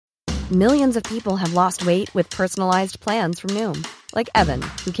Millions of people have lost weight with personalized plans from Noom. Like Evan,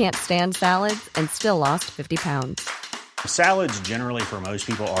 who can't stand salads and still lost 50 pounds. Salads generally for most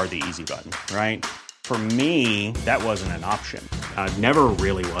people are the easy button, right? For me, that wasn't an option. I never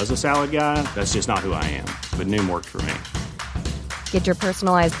really was a salad guy. That's just not who I am. But Noom worked for me. Get your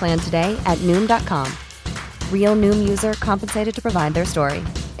personalized plan today at Noom.com. Real Noom user compensated to provide their story.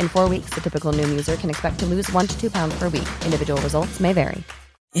 In 4 weeks, the typical Noom user can expect to lose 1 to 2 pounds per week. Individual results may vary.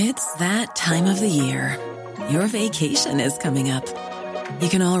 It's that time of the year. Your vacation is coming up. You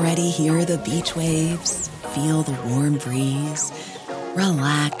can already hear the beach waves, feel the warm breeze,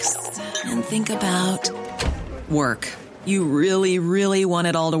 relax, and think about work. You really, really want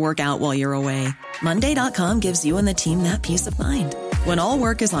it all to work out while you're away. Monday.com gives you and the team that peace of mind. When all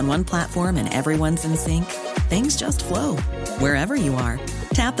work is on one platform and everyone's in sync, things just flow. Wherever you are,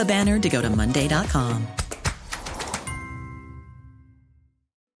 tap the banner to go to Monday.com.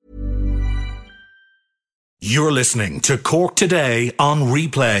 You're listening to Cork Today on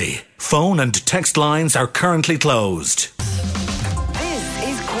replay. Phone and text lines are currently closed. This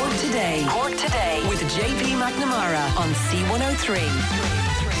is Cork Today. Cork Today with JP McNamara on C103.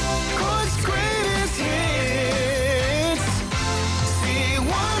 Cork's greatest hits,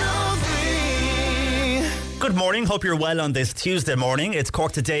 C103. Good morning. Hope you're well on this Tuesday morning. It's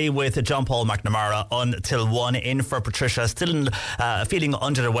Cork Today with John Paul McNamara until 1, in for Patricia. Still feeling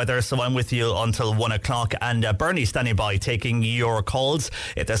under the weather, so I'm with you until 1 o'clock. And Bernie standing by taking your calls.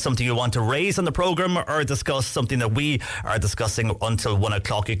 If there's something you want to raise on the programme or discuss something that we are discussing until 1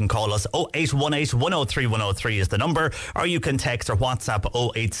 o'clock, you can call us 0818 103 103 is the number, or you can text or WhatsApp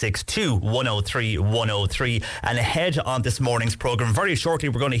 0862 103 103. And ahead on this morning's programme, very shortly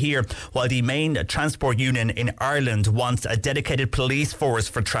we're going to hear while the main transport union in Ireland wants a dedicated police force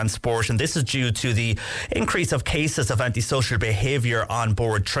for transport, and this is due to the increase of cases of antisocial behaviour on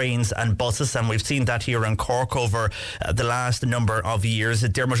board trains and buses, and we've seen that here in Cork over the last number of years.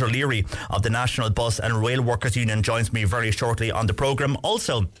 Dermot O'Leary of the National Bus and Rail Workers Union joins me very shortly on the programme.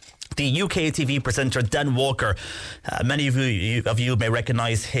 Also, the UK TV presenter Dan Walker, many of you may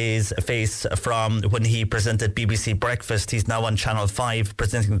recognise his face from when he presented BBC Breakfast. He's now on Channel 5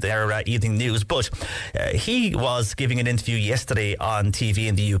 presenting their evening news, but he was giving an interview yesterday on TV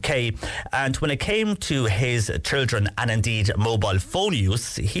in the UK, and when it came to his children and indeed mobile phone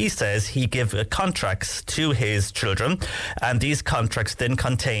use, he says he gave contracts to his children, and these contracts then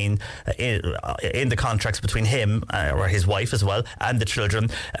contain in the contracts between him or his wife as well and the children,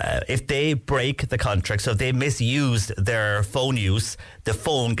 if they break the contract, so if they misused their phone use, the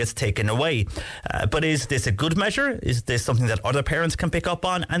phone gets taken away. But is this a good measure? Is this something that other parents can pick up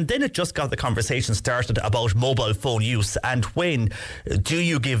on? And then it just got the conversation started about mobile phone use, and when do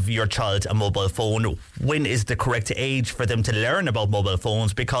you give your child a mobile phone? When is the correct age for them to learn about mobile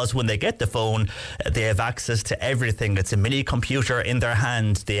phones? Because when they get the phone, they have access to everything. It's a mini computer in their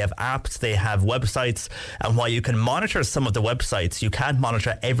hand. They have apps, they have websites, and while you can monitor some of the websites, you can't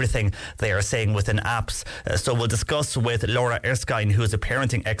monitor everything they are saying within apps. So we'll discuss with Laura Erskine, who is a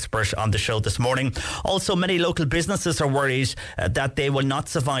parenting expert, on the show this morning. Also, many local businesses are worried that they will not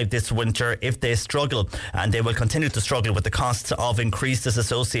survive this winter if they struggle, and they will continue to struggle with the costs of increases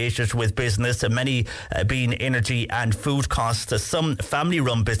associated with business, many being energy and food costs. Some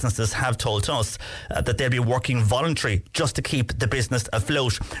family-run businesses have told us that they'll be working voluntary just to keep the business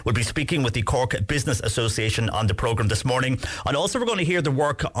afloat. We'll be speaking with the Cork Business Association on the programme this morning, and also we're going to hear the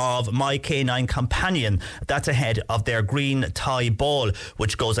work of My Canine Companion. That's ahead of their Green Tie Ball,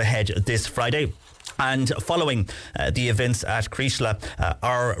 which goes ahead this Friday. And following the events at Creeshla,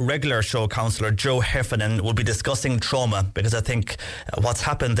 our regular show counsellor Joe Heffernan will be discussing trauma, because I think what's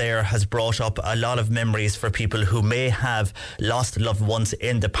happened there has brought up a lot of memories for people who may have lost loved ones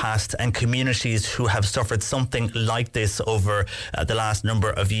in the past, and communities who have suffered something like this over the last number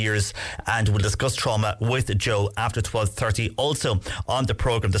of years. And we'll discuss trauma with Joe after 12:30. Also on the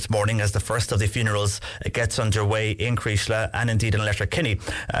programme this morning, as the first of the funerals gets underway in Creeshla and indeed in Letterkenny,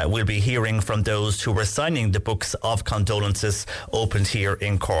 we'll be hearing from those who were signing the books of condolences opened here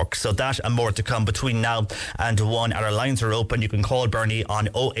in Cork. So that and more to come between now and 1. Our lines are open. You can call Bernie on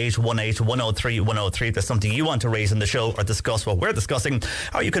 0818 103 103 if there's something you want to raise in the show or discuss what we're discussing,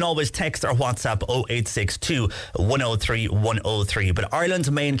 or you can always text or WhatsApp 0862 103 103. But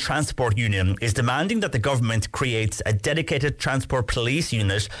Ireland's main transport union is demanding that the government creates a dedicated transport police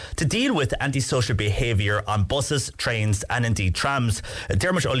unit to deal with antisocial behaviour on buses, trains and indeed trams.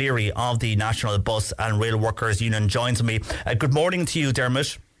 Dermot O'Leary of the National Bus and Rail Workers Union joins me. Good morning to you,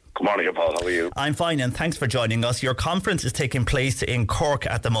 Dermot. Good morning, Paul. How are you? I'm fine, and thanks for joining us. Your conference is taking place in Cork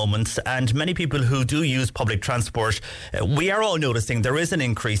at the moment, and many people who do use public transport, we are all noticing there is an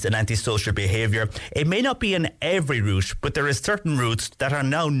increase in antisocial behaviour. It may not be in every route, but there is certain routes that are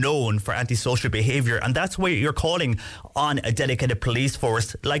now known for antisocial behaviour, and that's where you're calling on a dedicated police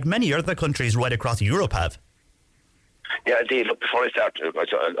force, like many other countries right across Europe have. Yeah, indeed. Look, before I start,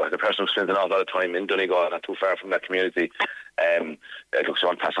 the person who spends an awful lot of time in Donegal, not too far from that community, look, so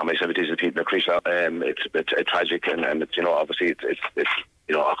I'll pass on my sympathies to people in Creeslough. It's tragic, and it's, obviously it's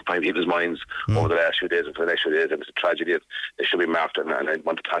occupying people's minds over the last few days and for the next few days, and it's a tragedy. It should be marked, and I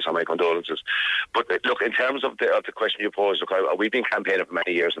want to pass on my condolences. But look, in terms of the question you posed, look, we've been campaigning for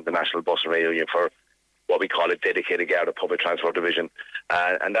many years in the National Bus and Rail Union for what we call a dedicated Garda Public Transport Division,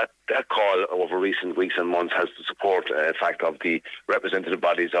 and that call over recent weeks and months has the support, in fact, of the representative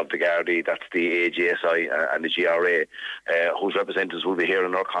bodies of the Gardaí, that's the AGSI and the GRA, whose representatives will be here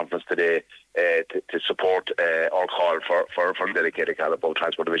in our conference today to support our call for a dedicated Garda Public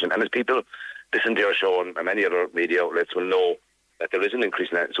Transport Division. And as people listen to our show and many other media outlets will know, that there is an increase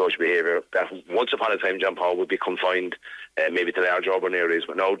in antisocial behaviour that once upon a time, John Paul, would be confined maybe to large urban areas,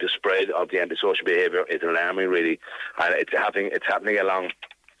 but now the spread of the antisocial behaviour is alarming, really, and it's happening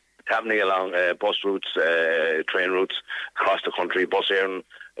along bus routes, train routes across the country. Bus Éireann,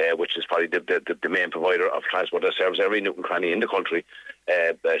 which is probably the main provider of transport that serves every nook and cranny in the country,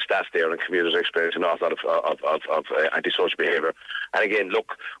 staff there and commuters are experiencing an awful lot of antisocial behaviour. And again,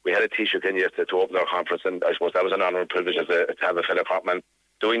 look, we had a Taoiseach in yesterday to open our conference, and I suppose that was an honour and privilege to have a fellow Corkman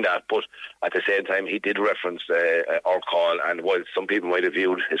doing that, but at the same time he did reference our call, and while some people might have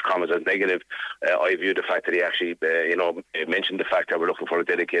viewed his comments as negative, I viewed the fact that he actually mentioned the fact that we're looking for a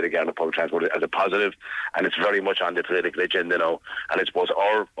dedicated Garda Public Transport as a positive, and it's very much on the political agenda now. And I suppose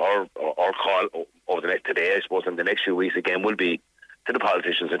our call over the next today, I suppose in the next few weeks again, will be to the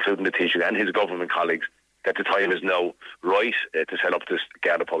politicians, including the Taoiseach and his government colleagues, that the time is now right to set up this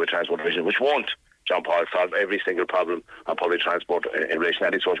Garda Public Transport Division, which won't, John Paul, solve every single problem on public transport in relation to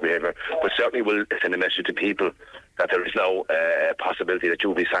antisocial behaviour, but certainly will send a message to people that there is no possibility that you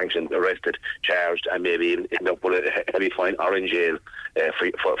will be sanctioned, arrested, charged, and maybe even end up with a heavy fine or in jail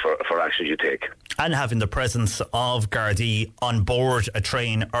for actions you take. And having the presence of Gardaí on board a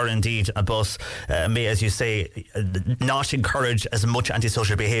train or indeed a bus may, as you say, not encourage as much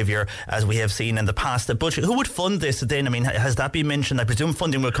antisocial behaviour as we have seen in the past. But who would fund this then? I mean, has that been mentioned? I presume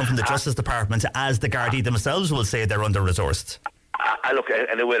funding will come from the Justice Department, as the Gardaí themselves will say they're under-resourced. I look,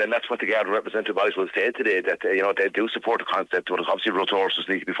 and it will, and that's what the Garda representative bodies will say today, that they do support the concept, but obviously resources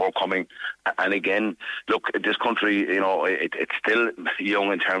need to be forthcoming. And again, look, this country, it's still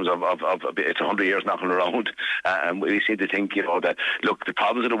young in terms of it's 100 years knocking around, and we seem to think, that look, the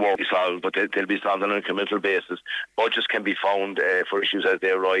problems of the world will be solved, but they'll be solved on an incremental basis. Budgets can be found for issues as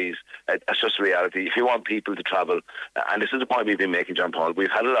they arise. That's just the reality. If you want people to travel, and this is the point we've been making, John Paul, we've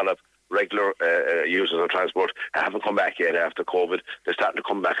had a lot of regular users of transport haven't come back yet after COVID. They're starting to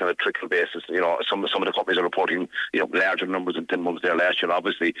come back on a trickle basis. Some of the companies are reporting larger numbers in 10 months there last year,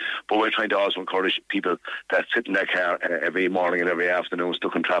 obviously. But we're trying to also encourage people that sit in their car every morning and every afternoon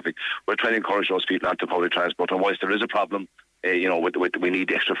stuck in traffic. We're trying to encourage those people onto public transport. And whilst there is a problem, we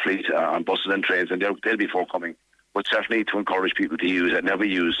need extra fleet on buses and trains, and they'll be forthcoming. But certainly to encourage people to use and never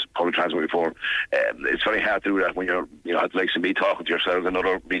use public transport before. It's very hard to do that when you're, like me talking to yourselves and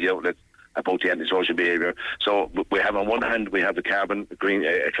other media outlets about the antisocial behaviour. So we have on one hand, we have the carbon, green,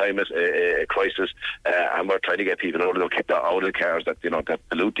 climate crisis, and we're trying to get people out of the cars that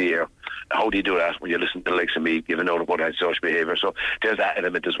pollute the air. How do you do that when you listen to the likes of me giving out about antisocial behaviour? So there's that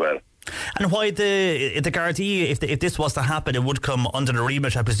element as well. And why the Gardaí, if this was to happen, it would come under the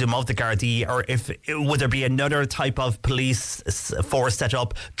remit, I presume, of the Gardaí, or would there be another type of police force set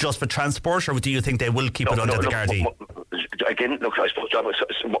up just for transport, or do you think they will keep it under the Gardaí? Again, look, I suppose, John,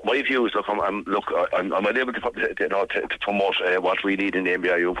 my view is, I'm unable to promote what we need in the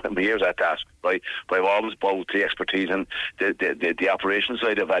NBRU, and years at that, right? But I've always bowed to the expertise and the operations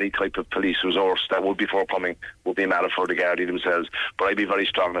side of any type of police resource that would be forthcoming would be a matter for the Gardaí themselves. But I'd be very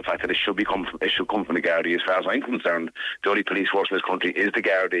strong in the fact that it should come from the Gardaí. As far as I'm concerned, the only police force in this country is the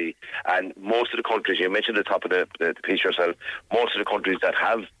Gardaí, and most of the countries, you mentioned at the top of the piece yourself, most of the countries that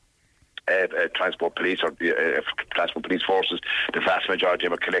have transport police or transport police forces, the vast majority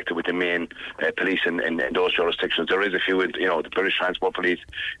of them are connected with the main police in those jurisdictions. There is a few, the British Transport Police,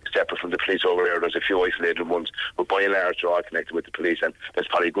 separate from the police over there. There's a few isolated ones, but by and large they're all connected with the police, and there's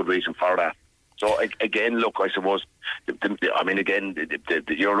probably a good reason for that. So again, look, I suppose,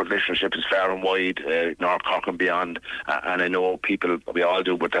 your relationship is far and wide, North Cork and beyond, and I know people, we all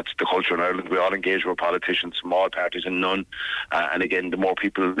do, but that's the culture in Ireland. We all engage with politicians, small parties and none, and again, the more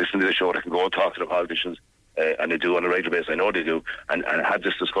people listen to the show, they can go and talk to the politicians, and they do on a regular basis, I know they do, and have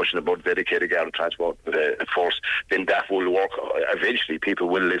this discussion about dedicated Garda transport force, then that will work. Eventually people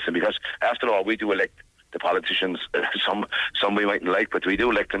will listen, because after all, we do elect the politicians. Some we mightn't like, but we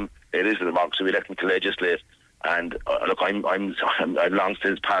do elect them. It is a democracy. We elect them to legislate. And look, I'm long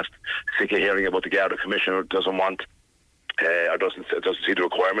since past sick of hearing about the Garda Commissioner doesn't want or doesn't see the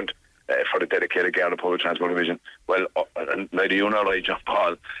requirement for the dedicated Garda Public Transport Division. Well, neither you nor I, John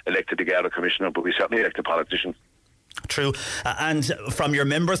Paul, elected the Garda Commissioner, but we certainly elected politicians. True. And from your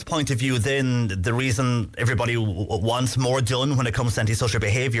members' point of view, then, the reason everybody wants more done when it comes to antisocial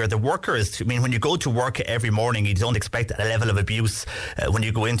behaviour, the workers, I mean, when you go to work every morning, you don't expect a level of abuse when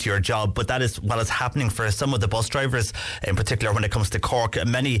you go into your job, but that is what is happening for some of the bus drivers, in particular when it comes to Cork.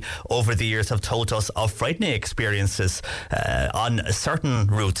 Many over the years have told us of frightening experiences on certain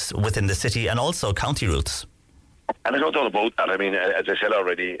routes within the city and also county routes. And there's no doubt about that. I mean, as I said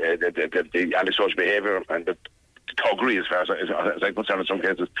already, the antisocial behaviour and the tuggery, as far as I'm concerned, in some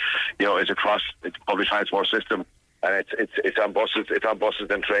cases, is across the public transport system, and it's on buses,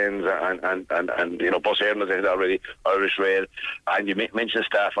 and trains, and Bus Éireann, as I said already, Irish Rail, and you mentioned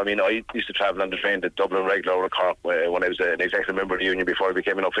staff. I mean, I used to travel on the train to Dublin regular or Cork when I was an executive member of the union before I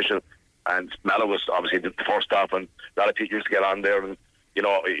became an official, and Mallow was obviously the first stop, and a lot of people used to get on there, and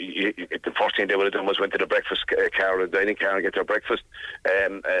the first thing they would have done was went to the breakfast car or the dining car and get their breakfast.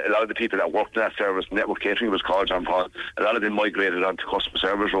 A lot of the people that worked in that service, Network Catering was called, John Paul, a lot of them migrated onto customer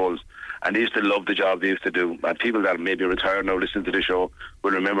service roles, and they used to love the job they used to do. And people that maybe retired now listening to the show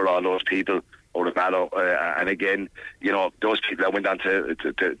will remember all those people out of Mallow. And again, those people that went on to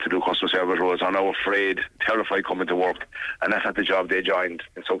do customer service roles are now afraid, terrified coming to work, and that's not the job they joined,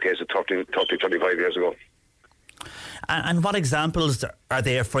 in some cases 30, 25 years ago. And what examples are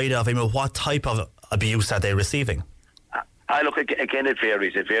they afraid of? I mean, what type of abuse are they receiving? Look, again, it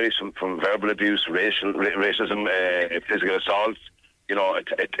varies. It varies from verbal abuse, racism, physical assault,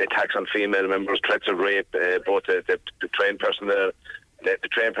 attacks on female members, threats of rape, both the train personnel,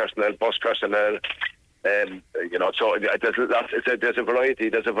 bus personnel. So there's a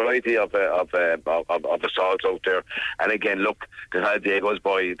variety of assaults out there. And again, look, the day goes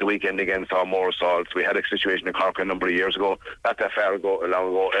by, the weekend again saw more assaults. We had a situation in Cork a number of years ago, not that long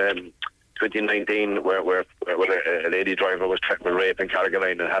ago, 2019, where a lady driver was threatened with rape in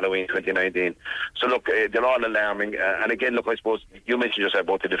Carrigaline on Halloween 2019. So look, they're all alarming. And again, look, I suppose you mentioned yourself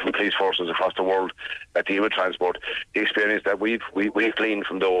about the different police forces across the world that deal with transport. The experience that we've gleaned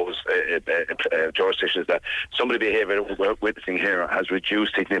from those jurisdictions, that some of the behaviour we're witnessing here has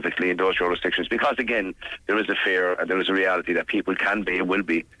reduced significantly in those jurisdictions, because again, there is a fear and there is a reality that people can be and will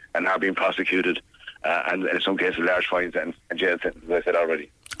be and are being prosecuted, and in some cases large fines and jail sentences, as I said already.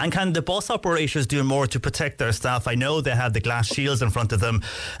 And can the bus operators do more to protect their staff? I know they have the glass shields in front of them,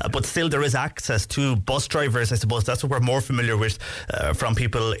 but still there is access to bus drivers. I suppose that's what we're more familiar with from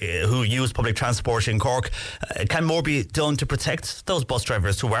people who use public transport in Cork. Can more be done to protect those bus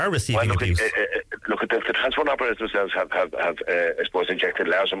drivers who are receiving abuse? Look, the transport operators themselves have I suppose, injected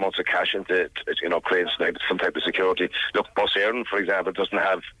large amounts of cash into create some type of security. Look, Bus Éireann, for example, doesn't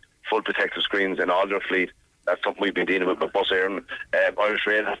have full protective screens in all their fleet. That's something we've been dealing with Bus Éireann. Irish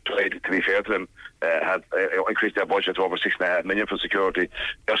Rail have tried, to be fair to them, have increased their budget to over $6.5 million for security.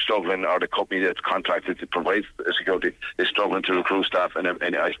 They're struggling, or the company that's contracted to provide security is struggling to recruit staff, and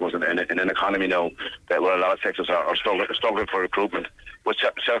I suppose in an economy now where a lot of sectors are struggling for recruitment. But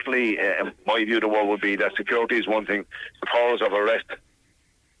certainly, in my view, the world would be that security is one thing. The powers of arrest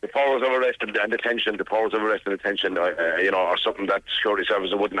and detention, are something that security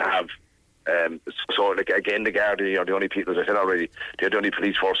services wouldn't have. So again, the Garda are the only people, as I said already, they're the only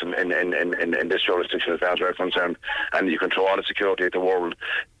police force in this jurisdiction as far as we're concerned, and you can throw all the security at the world.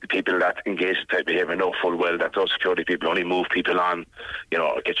 The people that engage in type of behaviour know full well that those security people only move people on,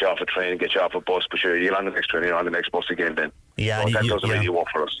 get you off a train, get you off a bus, but you're on the next train, you're on the next bus again then. Yeah, so that doesn't really work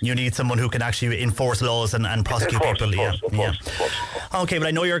for us. You need someone who can actually enforce laws and prosecute people. Of course. Okay, but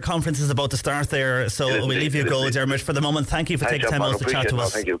I know your conference is about to start there, so we'll leave you go, Dermot. For the moment, thank you for taking time out to chat to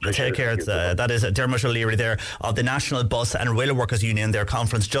us. Take care. That is Dermot O'Leary there of the National Bus and Rail Workers Union. Their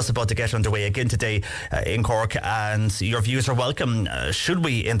conference just about to get underway again today in Cork, and your views are welcome. Should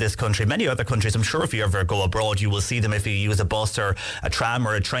we in this country, many other countries, I'm sure if you ever go abroad you will see them if you use a bus or a tram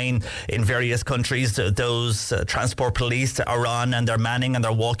or a train in various countries. Those transport police are on, and they're manning and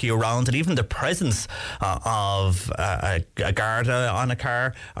they're walking around, and even the presence of a Garda on a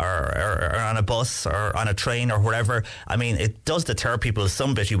car or on a bus or on a train or wherever, I mean, it does deter people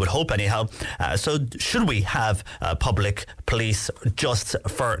some bit, you would hope anyhow. So should we have public police just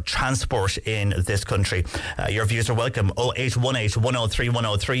for transport in this country? Your views are welcome. 0818 103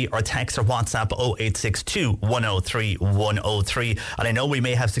 103 or text or WhatsApp 0862 103 103. And I know we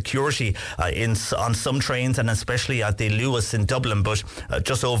may have security on some trains, and especially at the Lewis in Dublin, but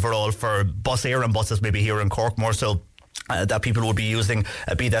just overall for Bus Éireann and buses, maybe here in Cork more so, that people would be using,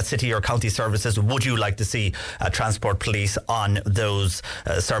 be that city or county services. Would you like to see transport police on those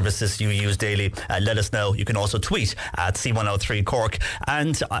services you use daily? Let us know. You can also tweet at C103 Cork,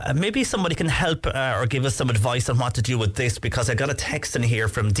 and maybe somebody can help or give us some advice on what to do with this, because I got a text in here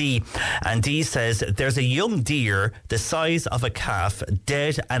from Dee, and Dee says there's a young deer the size of a calf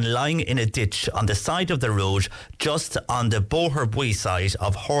dead and lying in a ditch on the side of the road just on the Boherbue side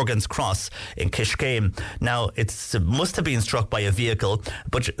of Horgan's Cross in Kishkane. Now, it must have been struck by a vehicle,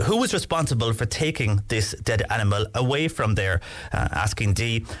 but who was responsible for taking this dead animal away from there? Asking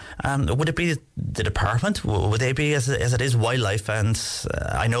Dee, would it be the department? Would they be, as it is, wildlife? And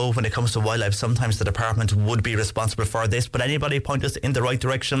I know when it comes to wildlife, sometimes the department would be responsible for this, but anybody point us in the right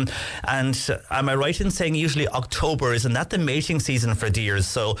direction? And am I right in saying usually October, isn't that the mating season for deers?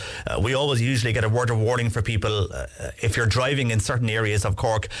 So we always usually get a word of warning for people if you're driving in certain areas of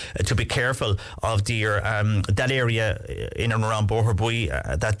Cork to be careful of deer. That area in and around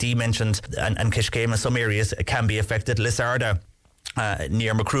Boherbue that Dee mentioned, and Kishkane in some areas can be affected. Lisarda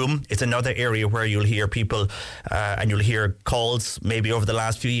near Macroom, it's another area where you'll hear people and you'll hear calls maybe over the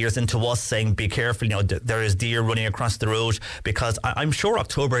last few years into us saying be careful, you know, there is deer running across the road, because I'm sure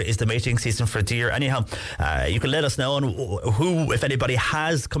October is the mating season for deer. Anyhow, you can let us know on who, if anybody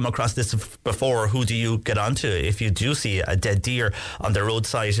has come across this before, who do you get onto if you do see a dead deer on the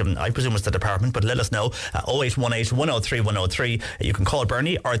roadside? I presume it's the department, but let us know. 0818 103 103. You can call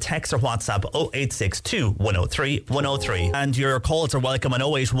Bernie or text or WhatsApp 0862 103 103. And your calls are welcome on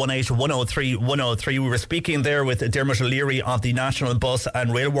 0818 103 103. We were speaking there with Dermot O'Leary of the National Bus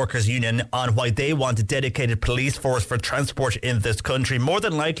and Rail Workers Union on why they want a dedicated police force for transport in this country, more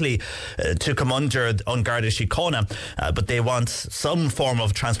than likely to come under Garda Síochána, but they want some form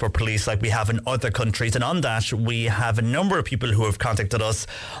of transport police like we have in other countries. And on that, we have a number of people who have contacted us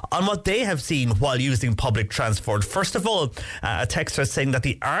on what they have seen while using public transport. First of all, a texter saying that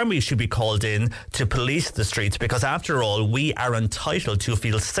the army should be called in to police the streets, because after all, we are entitled to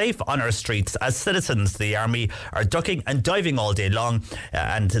feel safe on our streets as citizens. The army are ducking and diving all day long,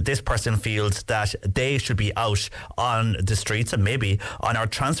 and this person feels that they should be out on the streets and maybe on our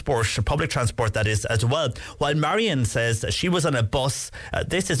transport, public transport that is, as well. While Marion says she was on a bus,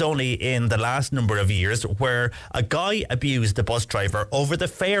 this is only in the last number of years, where a guy abused the bus driver over the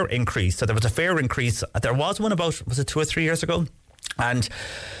fare increase. So there was a fare increase. There was one about, was it 2 or 3 years ago? And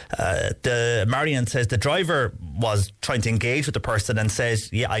Marion says the driver was trying to engage with the person and says,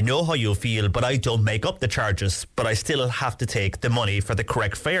 yeah, I know how you feel, but I don't make up the charges, but I still have to take the money for the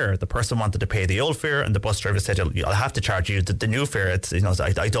correct fare. The person wanted to pay the old fare, and the bus driver said, I'll have to charge you the new fare. It's, you know,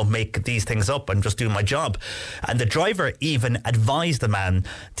 I don't make these things up, I'm just doing my job. And the driver even advised the man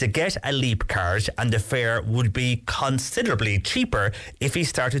to get a Leap card, and the fare would be considerably cheaper if he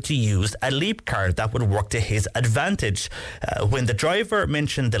started to use a Leap card that would work to his advantage. When the driver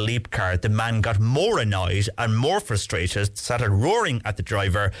mentioned the Leap card, the man got more annoyed and more frustrated, started roaring at the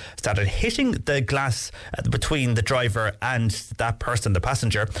driver, started hitting the glass between the driver and that person, the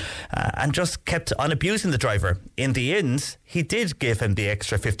passenger, and just kept on abusing the driver. In the end, he did give him the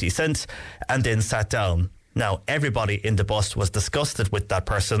extra 50 cents and then sat down. Now, everybody in the bus was disgusted with that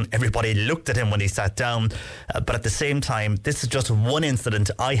person. Everybody looked at him when he sat down. But at the same time, this is just one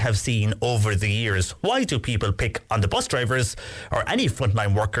incident I have seen over the years. Why do people pick on the bus drivers or any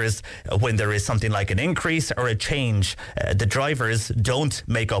frontline workers when there is something like an increase or a change? The drivers don't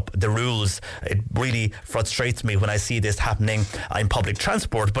make up the rules. It really frustrates me when I see this happening in public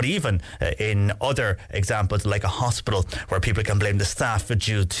transport, but even in other examples like a hospital, where people can blame the staff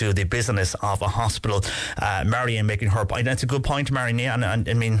due to the business of a hospital. Marion making her point. That's a good point, Marion. Yeah, and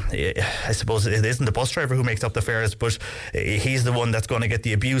I mean, I suppose it isn't the bus driver who makes up the fares, but he's the one that's going to get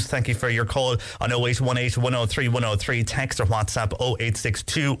the abuse. Thank you for your call on 0818 103 103. Text or WhatsApp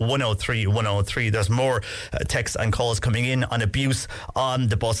 0862 103 103. There's more texts and calls coming in on abuse on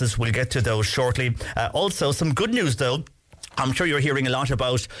the buses. We'll get to those shortly. Also, some good news though. I'm sure you're hearing a lot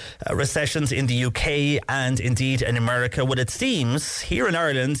about recessions in the UK and indeed in America. Well, it seems here in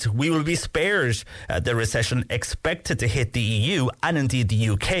Ireland we will be spared the recession expected to hit the EU and indeed the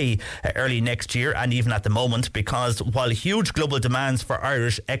UK early next year, and even at the moment, because while huge global demands for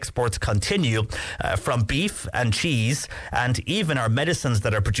Irish exports continue from beef and cheese and even our medicines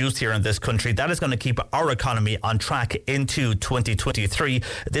that are produced here in this country, that is going to keep our economy on track into 2023.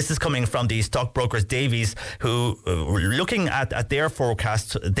 This is coming from the stockbrokers Davies, who looking at their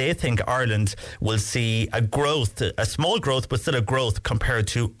forecasts, they think Ireland will see a growth, a small growth, but still a growth compared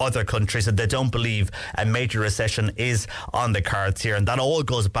to other countries, and they don't believe a major recession is on the cards here. And that all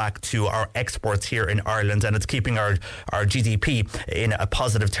goes back to our exports here in Ireland, and it's keeping our GDP in a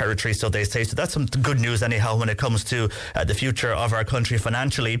positive territory, so they say. So that's some good news anyhow when it comes to the future of our country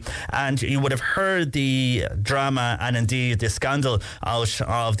financially. And you would have heard the drama and indeed the scandal out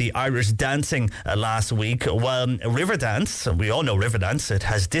of the Irish dancing last week. Well, Riverdance, we all know Riverdance, it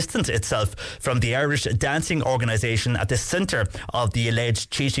has distanced itself from the Irish dancing organisation at the centre of the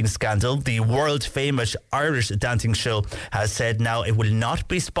alleged cheating scandal. The world famous Irish dancing show has said now it will not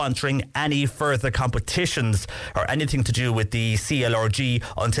be sponsoring any further competitions or anything to do with the CLRG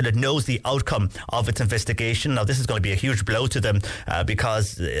until it knows the outcome of its investigation. Now, this is going to be a huge blow to them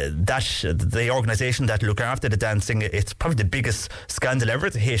because the organisation that look after the dancing, it's probably the biggest scandal ever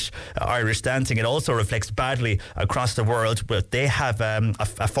to hit Irish dancing. It also reflects badly across the world, but they have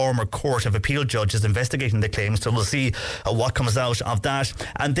a former court of appeal judges investigating the claims, so we'll see what comes out of that.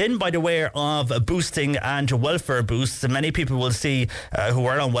 And then, by the way of boosting and welfare boosts, many people will see who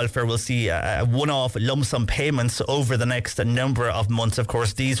are on welfare will see one-off lump sum payments over the next number of months. Of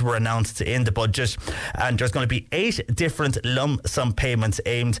course, these were announced in the budget, and there's going to be 8 different lump sum payments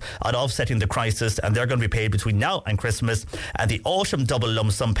aimed at offsetting the crisis, and they're going to be paid between now and Christmas. And the autumn double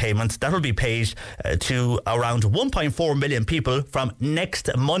lump sum payments, that will be paid to around 1.4 million people from next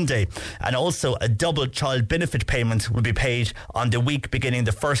Monday. And also a double child benefit payment will be paid on the week beginning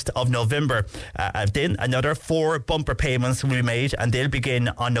the 1st of November. Then another 4 bumper payments will be made, and they'll begin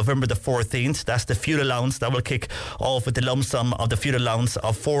on November the 14th. That's the fuel allowance that will kick off with the lump sum of the fuel allowance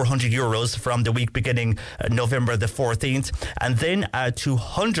of €400 from the week beginning November the 14th. And then a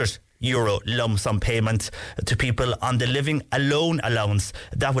 €200 lump sum payment to people on the living alone allowance.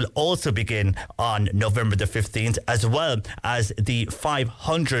 That will also begin on November the 15th, as well as the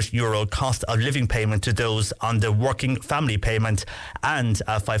 €500 cost of living payment to those on the working family payment, and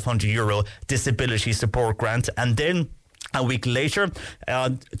a €500 disability support grant. And then a week later,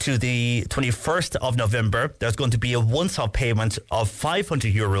 to the 21st of November, there's going to be a once-off payment of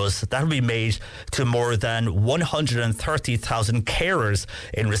 €500. That will be made to more than 130,000 carers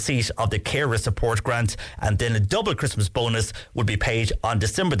in receipt of the carer support grant. And then a double Christmas bonus will be paid on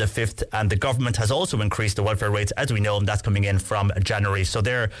December the 5th. And the government has also increased the welfare rates, as we know, and that's coming in from January. So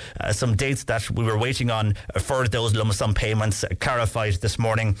there are some dates that we were waiting on for those lump sum payments clarified this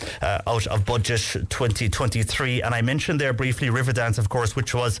morning out of budget 2023. And I mentioned there briefly Riverdance, of course,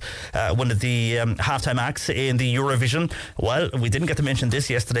 which was one of the halftime acts in the Eurovision. Well, we didn't get to mention this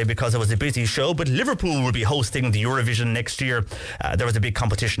yesterday because it was a busy show, but Liverpool will be hosting the Eurovision next year. There was a big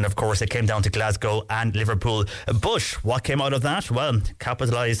competition, of course. It came down to Glasgow and Liverpool. But what came out of that? Well,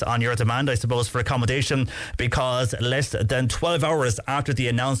 capitalise on your demand, I suppose, for accommodation, because less than 12 hours after the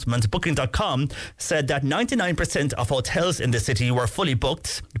announcement, Booking.com said that 99% of hotels in the city were fully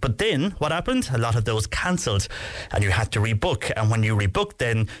booked. But then what happened? A lot of those cancelled, and you had to rebook. And when you rebooked,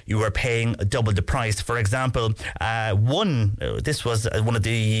 then you were paying double the price. For example, this was one of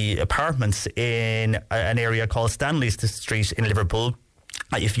the apartments in an area called Stanley Street in Liverpool.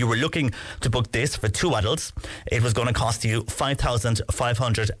 If you were looking to book this for 2 adults, it was going to cost you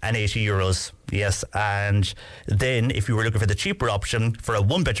 €5,580. Yes, and then if you were looking for the cheaper option for a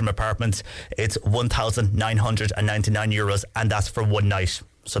 1-bedroom apartment, it's €1,999, and that's for one night.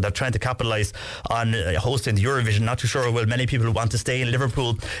 So they're trying to capitalise on hosting the Eurovision. Not too sure will many people want to stay in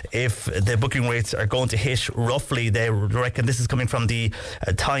Liverpool if the booking rates are going to hit roughly, they reckon, this is coming from the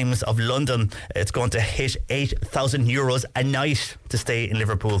Times of London, it's going to hit €8,000 a night to stay in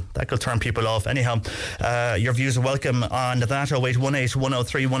Liverpool. That could turn people off. Anyhow, your views are welcome on that. 0818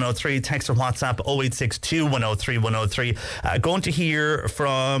 103 103. Text or WhatsApp 0862 103 103. Going to hear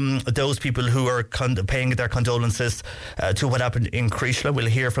from those people who are paying their condolences to what happened in Creeshla. We'll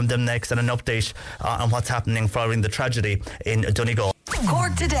hear from them next, and an update on what's happening following the tragedy in Donegal.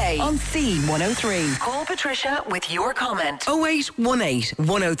 Cork Today on C103. Call Patricia with your comment. 0818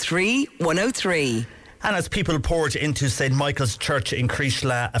 103 103. And as people poured into St Michael's Church in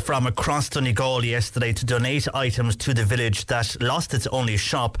Creeshla from across Donegal yesterday to donate items to the village that lost its only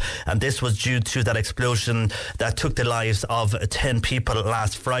shop, and this was due to that explosion that took the lives of 10 people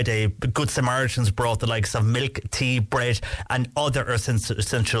last Friday. Good Samaritans brought the likes of milk, tea, bread and other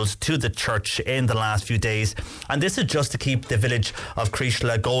essentials to the church in the last few days. And this is just to keep the village of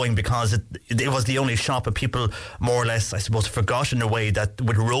Creeshla going, because it was the only shop, and people more or less, I suppose, forgot in a way that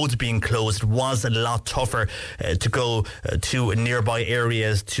with roads being closed, it was a lot tougher to go to nearby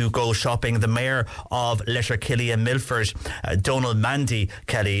areas to go shopping. The mayor of Letterkenny and Milford, Donald Mandy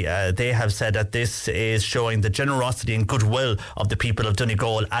Kelly, they have said that this is showing the generosity and goodwill of the people of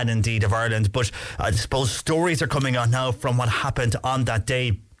Donegal and indeed of Ireland. But I suppose stories are coming on now from what happened on that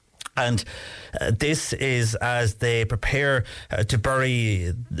day. And this is as they prepare to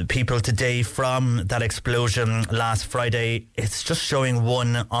bury the people today from that explosion last Friday. It's just showing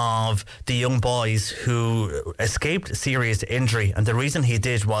one of the young boys who escaped serious injury. And the reason he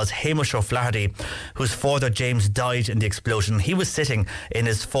did was Hamish O'Flaherty, whose father James died in the explosion. He was sitting in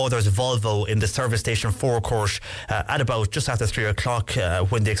his father's Volvo in the service station forecourt at about just after 3 o'clock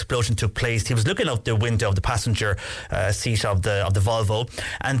when the explosion took place. He was looking out the window of the passenger seat of the Volvo,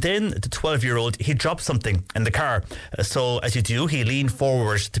 and then the 12-year-old, he dropped something in the car. So as you do, he leaned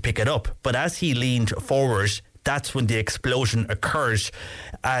forward to pick it up. But as he leaned forward, that's when the explosion occurred.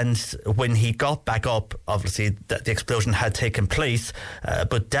 And when he got back up, obviously the explosion had taken place.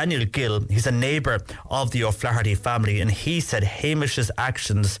 But Daniel Gill, he's a neighbour of the O'Flaherty family, and he said Hamish's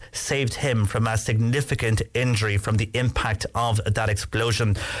actions saved him from a significant injury from the impact of that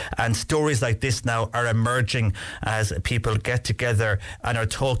explosion. And stories like this now are emerging as people get together and are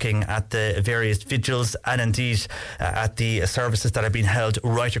talking at the various vigils and indeed at the services that are being held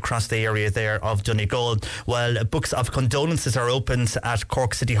right across the area there of Donegal. Well, books of condolences are opened at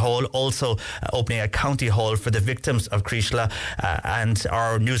Cork City Hall, also opening a county hall for the victims of Creeshla, and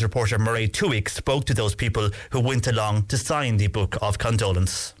our news reporter Murray Tuick spoke to those people who went along to sign the book of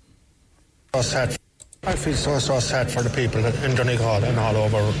condolence. I feel so sad for the people in Donegal and all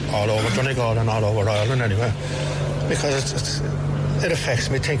over Donegal and all over Ireland anyway, because it affects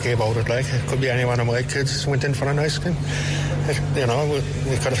me thinking about it. Like, it could be any one of my kids went in for an ice cream.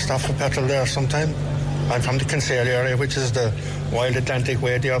 We could have stopped for petrol there sometime. I'm from the Kinsale area, which is the Wild Atlantic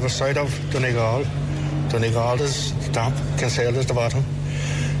Way, the other side of Donegal. Donegal is the top, Kinsale is the bottom.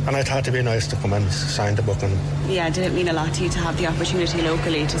 And I thought it'd be nice to come and sign the book. Yeah, did it mean a lot to you to have the opportunity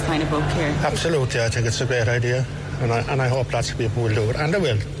locally to sign a book here? Absolutely, I think it's a great idea. And I hope lots of people will do it, and they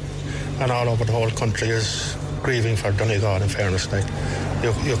will. And all over the whole country is grieving for Donegal, in fairness. Like,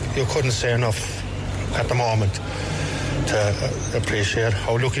 you couldn't say enough at the moment to appreciate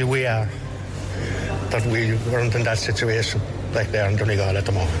how lucky we are that we weren't in that situation like they are in Donegal at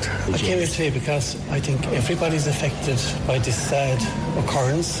the moment. I came here today because I think everybody's affected by this sad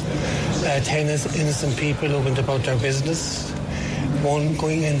occurrence. 10 innocent people who went about their business. One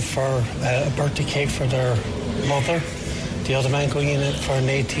going in for a birthday cake for their mother. The other man going in for an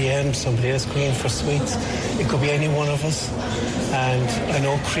ATM. Somebody else going in for sweets. It could be any one of us. And I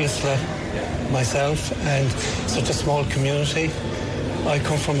know Creeshla myself, and such a small community. I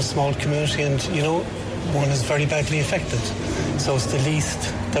come from a small community, and one is very badly affected. So it's the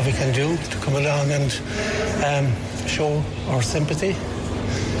least that we can do to come along and show our sympathy,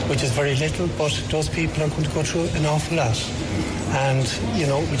 which is very little, but those people are going to go through an awful lot. And,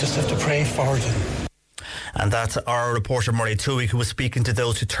 we just have to pray for them. And that's our reporter Murray Tuick, who was speaking to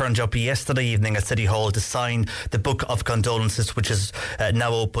those who turned up yesterday evening at City Hall to sign the Book of Condolences, which is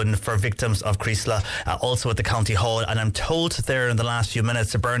now open for victims of Creeshla, also at the County Hall. And I'm told there in the last few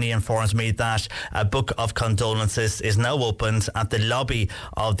minutes, Bernie informs me that a Book of Condolences is now opened at the lobby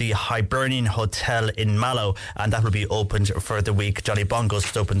of the Hibernian Hotel in Mallow, and that will be opened for the week. Johnny Bongo's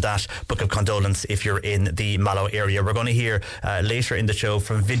to open that Book of Condolence if you're in the Mallow area. We're going to hear later in the show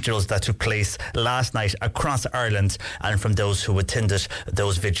from vigils that took place last night across Ireland and from those who attended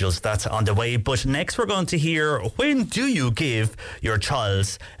those vigils. That's on the way. But next we're going to hear, when do you give your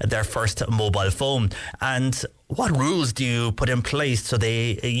child their first mobile phone? And what rules do you put in place so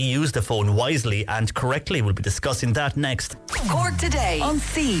they use the phone wisely and correctly? We'll be discussing that next. Cork Today on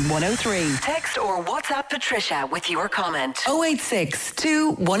C103. Text or WhatsApp Patricia with your comment. 086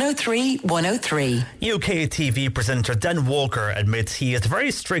 103 103. UK TV presenter Dan Walker admits he is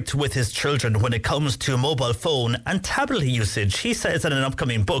very strict with his children when it comes to mobile phone and tablet usage. He says in an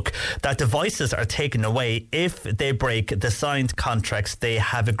upcoming book that devices are taken away if they break the signed contracts they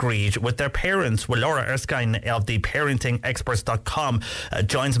have agreed with their parents. Well, Laura Erskine of the parentingexperts.com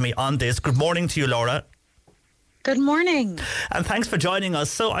joins me on this. Good morning to you, Laura. Good morning. And thanks for joining us.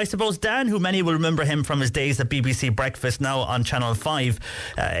 So I suppose Dan, who many will remember him from his days at BBC Breakfast, now on Channel 5,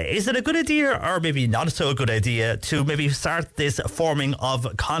 is it a good idea, or maybe not so a good idea, to maybe start this forming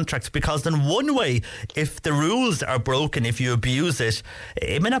of contracts? Because in one way, if the rules are broken, if you abuse it,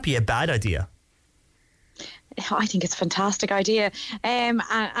 it may not be a bad idea. I think it's a fantastic idea, and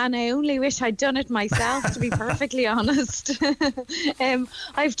I only wish I'd done it myself, to be perfectly honest. I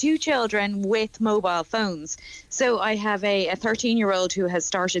have 2 children with mobile phones. So I have a 13-year-old who has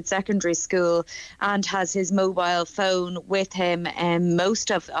started secondary school and has his mobile phone with him most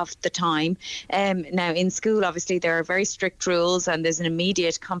of the time. Now, in school, obviously, there are very strict rules and there's an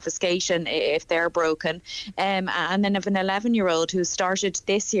immediate confiscation if they're broken. And then I have an 11-year-old who started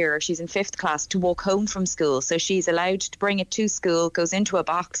this year, she's in 5th class, to walk home from school. So she's allowed to bring it to school, goes into a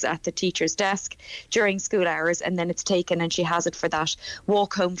box at the teacher's desk during school hours, and then it's taken and she has it for that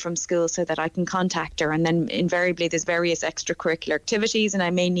walk home from school so that I can contact her. And then invariably there's various extracurricular activities, and I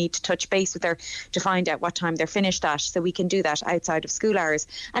may need to touch base with her to find out what time they're finished at, so we can do that outside of school hours.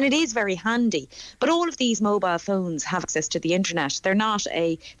 And it is very handy. But all of these mobile phones have access to the internet. They're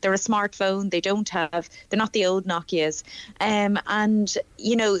a smartphone. They're not the old Nokias. And,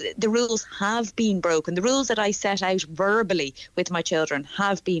 you know, the rules have been broken. The rules that I set out verbally with my children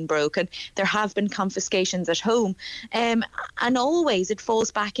have been broken. There have been confiscations at home. And always it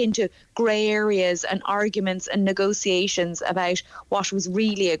falls back into grey areas and arguments and negotiations about what was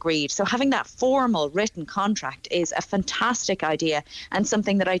really agreed. So having that formal written contract is a fantastic idea, and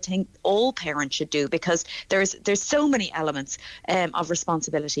something that I think all parents should do, because there's so many elements of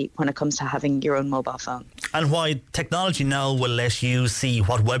responsibility when it comes to having your own mobile phone. And while technology now will let you see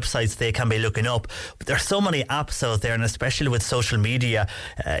what websites they can be looking up, but there's so many apps out there, and especially with social media,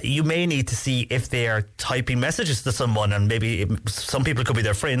 you may need to see if they are typing messages to someone, and maybe some people could be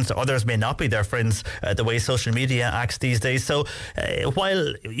their friends, others may not be their friends, the way social media acts these days. So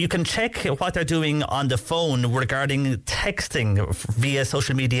while you can check what they're doing on the phone regarding texting via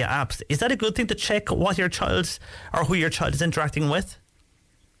social media apps, is that a good thing to check what your child or who your child is interacting with?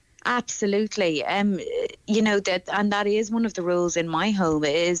 Absolutely. You know, that is one of the rules in my home,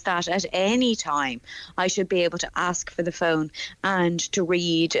 is that at any time I should be able to ask for the phone and to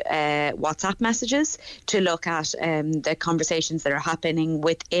read WhatsApp messages, to look at the conversations that are happening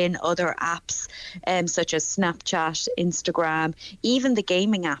within other apps, such as Snapchat, Instagram, even the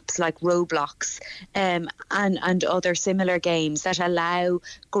gaming apps like Roblox, and other similar games that allow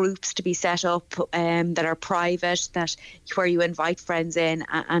groups to be set up that are private, where you invite friends in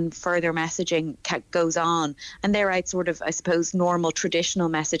and further messaging goes on. And they're out sort of, I suppose, normal traditional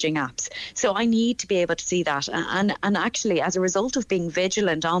messaging apps. So I need to be able to see that. And actually, as a result of being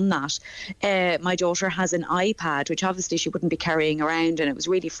vigilant on that, my daughter has an iPad, which obviously she wouldn't be carrying around, and it was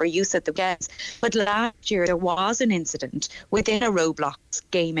really for use at the weekends. But last year there was an incident within a Roblox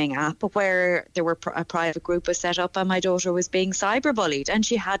gaming app where there were a private group was set up and my daughter was being cyberbullied, and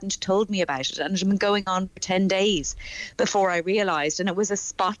she hadn't told me about it, and it had been going on for 10 days before I realised. And it was a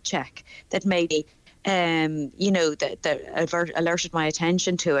spot check that made me that alerted my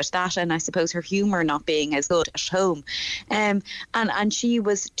attention to it. That, and I suppose her humour not being as good at home, and she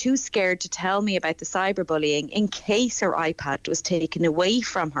was too scared to tell me about the cyberbullying in case her iPad was taken away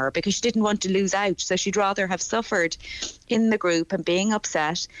from her, because she didn't want to lose out. So she'd rather have suffered in the group and being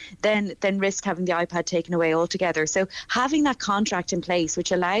upset than risk having the iPad taken away altogether. So having that contract in place,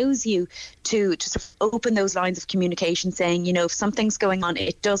 which allows you to sort of open those lines of communication, saying, you know, if something's going on,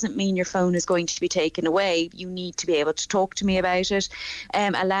 it doesn't mean your phone is going to be taken away. You need to be able to talk to me about it.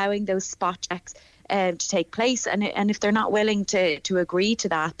 Allowing those spot checks to take place, and if they're not willing to agree to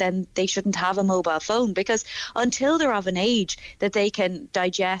that, then they shouldn't have a mobile phone, because until they're of an age that they can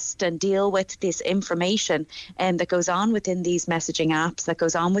digest and deal with this information that goes on within these messaging apps, that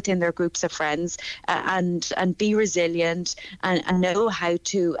goes on within their groups of friends, and be resilient and know how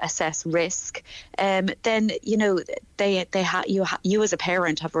to assess risk, then you know you as a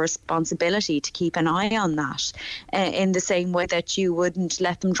parent have a responsibility to keep an eye on that, in the same way that you wouldn't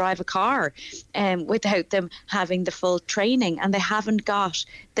let them drive a car without them having the full training, and they haven't got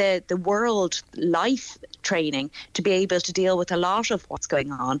the world life training to be able to deal with a lot of what's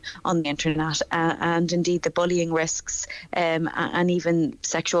going on the internet, and indeed the bullying risks, and even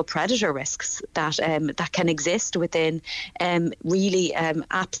sexual predator risks that can exist within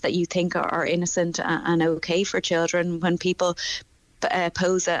apps that you think are innocent and okay for children, when people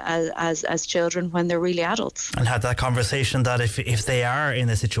pose as children when they're really adults. And had that conversation that if they are in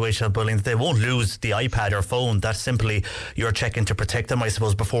a situation of bullying, they won't lose the iPad or phone. That's simply you're checking to protect them, I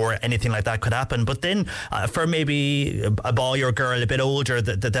suppose, before anything like that could happen. But then for maybe a boy or girl a bit older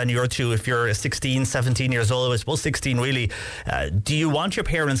than you're two, if you're 16, 17 years old, I suppose 16 really, do you want your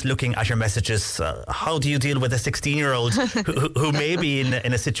parents looking at your messages? How do you deal with a 16-year-old who may be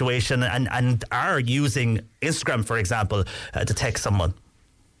in a situation and are using Instagram, for example, to text someone?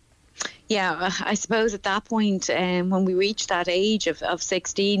 Yeah, I suppose at that point, when we reach that age of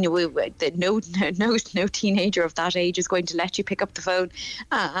 16, no teenager of that age is going to let you pick up the phone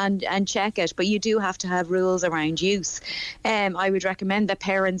and check it. But you do have to have rules around use. I would recommend that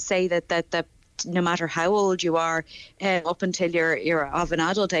parents say that no matter how old you are, up until you're of an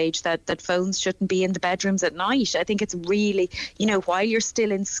adult age, that phones shouldn't be in the bedrooms at night. I think it's really, while you're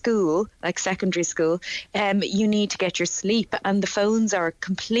still in school, like secondary school, you need to get your sleep, and the phones are a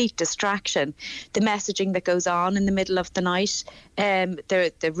complete distraction. The messaging that goes on in the middle of the night,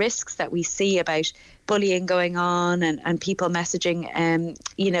 the risks that we see about bullying going on and people messaging,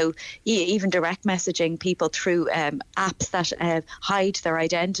 even direct messaging people through apps that hide their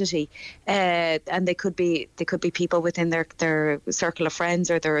identity, and they could be people within their circle of friends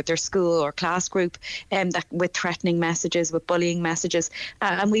or their school or class group, that with threatening messages, with bullying messages,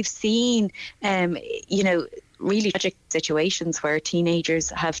 and we've seen really tragic situations where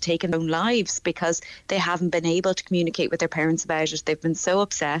teenagers have taken their own lives because they haven't been able to communicate with their parents about it. They've been so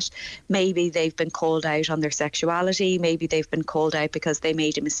upset. Maybe they've been called out on their sexuality. Maybe they've been called out because they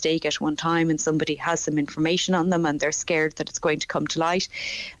made a mistake at one time and somebody has some information on them and they're scared that it's going to come to light.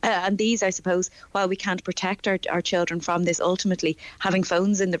 And these, I suppose, while we can't protect our children from this, ultimately having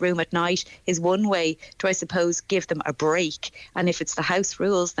phones in the room at night is one way to, I suppose, give them a break. And if it's the house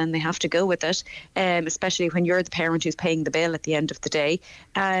rules, then they have to go with it, especially when you're the parent who's paying the bill at the end of the day.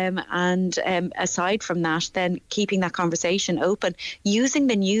 Aside from that, then keeping that conversation open, using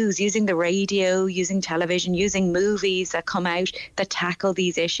the news, using the radio, using television, using movies that come out that tackle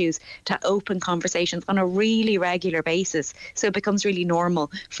these issues, to open conversations on a really regular basis. So it becomes really normal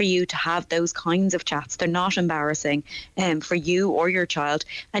for you to have those kinds of chats. They're not embarrassing for you or your child,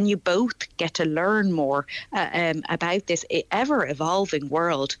 and you both get to learn more about this ever-evolving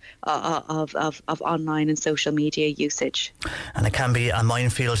world of online and social media usage. And it can be a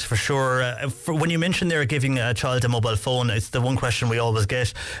minefield for sure. When you mentioned there giving a child a mobile phone, it's the one question we always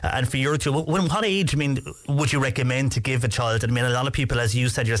get. And for your two, what age, would you recommend to give a child? A lot of people, as you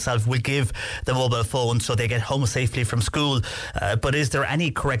said yourself, will give the mobile phone so they get home safely from school. But is there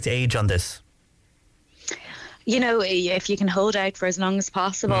any correct age on this? If you can hold out for as long as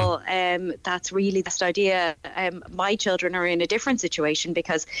possible, that's really the best idea. My children are in a different situation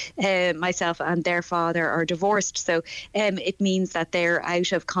because myself and their father are divorced. So it means that they're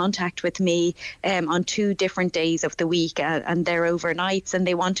out of contact with me on 2 different days of the week, and they're overnights, and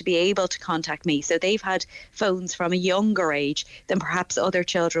they want to be able to contact me. So they've had phones from a younger age than perhaps other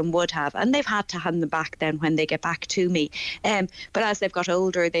children would have, and they've had to hand them back then when they get back to me. But as they've got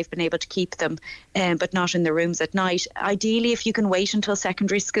older, they've been able to keep them, but not in the rooms at night. Ideally, if you can wait until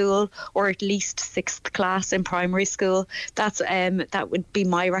secondary school or at least 6th class in primary school, that would be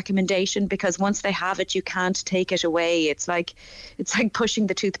my recommendation, because once they have it, you can't take it away. It's like pushing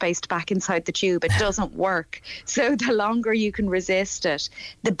the toothpaste back inside the tube. It doesn't work. So the longer you can resist it,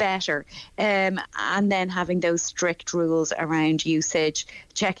 the better. And then having those strict rules around usage,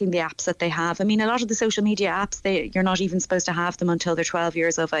 checking the apps that they have. A lot of the social media apps, you're not even supposed to have them until they're 12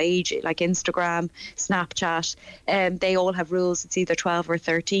 years of age, like Instagram, Snapchat. They all have rules. It's either 12 or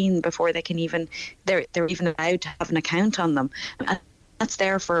 13 before they can they're even allowed to have an account on them. And that's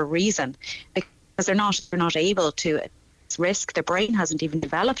there for a reason, because they're not able to risk. Their brain hasn't even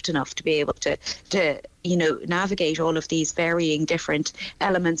developed enough to be able to navigate all of these varying different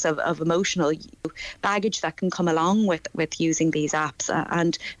elements of emotional baggage that can come along with using these apps.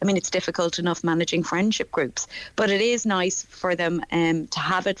 And it's difficult enough managing friendship groups, but it is nice for them to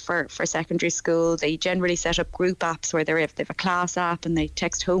have it for secondary school. They generally set up group apps where they have a class app and they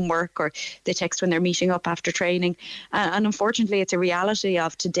text homework, or they text when they're meeting up after training. And unfortunately, it's a reality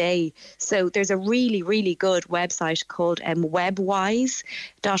of today. So there's a really, really good website called webwise.ie.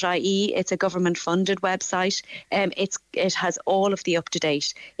 It's a government funded website website. It has all of the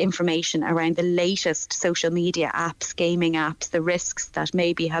up-to-date information around the latest social media apps, gaming apps, the risks that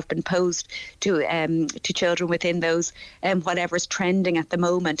maybe have been posed to children within those, whatever's trending at the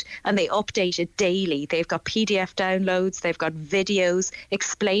moment. And they update it daily. They've got PDF downloads, they've got videos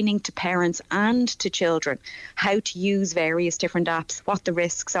explaining to parents and to children how to use various different apps, what the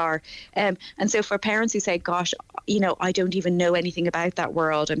risks are. And so for parents who say, gosh, I don't even know anything about that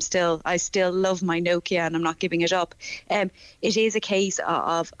world, I still love my Nokia and I'm not giving it up. It is a case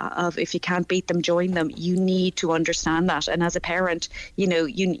of if you can't beat them, join them. You need to understand that. And as a parent, you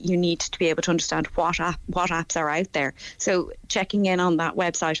need to be able to understand what apps are out there. So checking in on that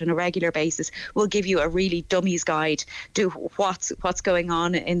website on a regular basis will give you a really dummy's guide to what's going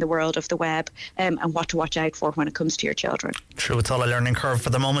on in the world of the web, and what to watch out for when it comes to your children. True, it's all a learning curve for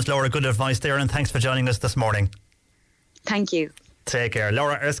the moment. Laura, good advice there, and thanks for joining us this morning. Thank you. Take care.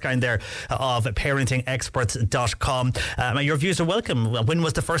 Laura Erskine there of parentingexperts.com. Your views are welcome. When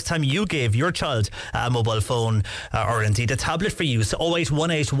was the first time you gave your child a mobile phone or indeed a tablet for use?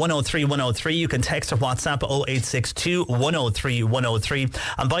 0818 103 103. You can text or WhatsApp 0862 103 103.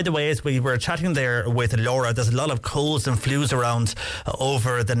 And by the way, as we were chatting there with Laura, there's a lot of colds and flus around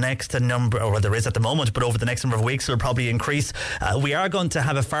over the next number, or there is at the moment, but over the next number of weeks it'll probably increase. We are going to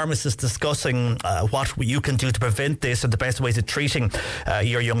have a pharmacist discussing what you can do to prevent this, or the best ways of treating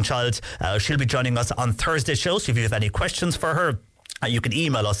your young child. She'll be joining us on Thursday's show, so if you have any questions for her, you can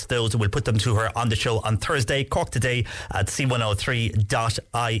email us those, and we'll put them to her on the show on Thursday. Cork Today at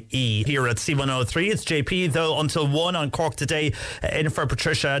c103.ie. Here at C103, it's JP, though, until 1 on Cork Today. In for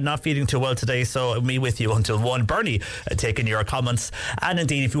Patricia, not feeling too well today, so me with you until 1. Bernie, taking your comments. And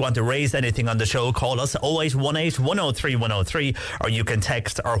indeed, if you want to raise anything on the show, call us 0818 103 103, or you can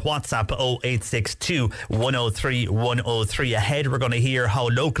text or WhatsApp 0862 103 103. Ahead, we're going to hear how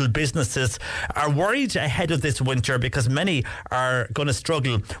local businesses are worried ahead of this winter, because many are going to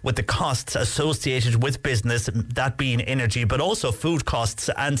struggle with the costs associated with business, that being energy, but also food costs.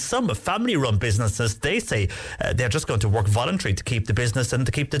 And some family-run businesses, they say they're just going to work voluntary to keep the business and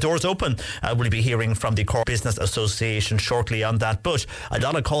to keep the doors open. We'll be hearing from the Cork Business Association shortly on that. But a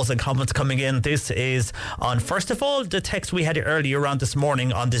lot of calls and comments coming in. This is on, first of all, the text we had earlier on this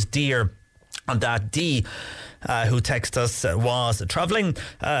morning on this deer, on that D. Who texted us was travelling.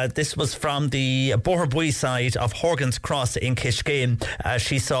 This was from the Boherbue side of Horgan's Cross in Kishkane.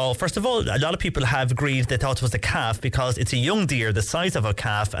 She saw, first of all, a lot of people have agreed they thought it was a calf because it's a young deer the size of a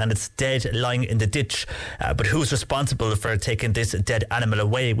calf and it's dead lying in the ditch. But who's responsible for taking this dead animal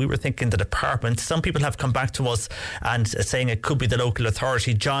away? We were thinking the department. Some people have come back to us and saying it could be the local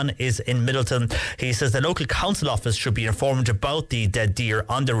authority. John is in Middleton. He says the local council office should be informed about the dead deer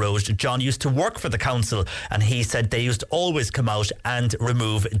on the road. John used to work for the council, and he said they used to always come out and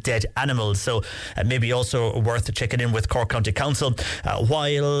remove dead animals. So maybe also worth checking in with Cork County Council.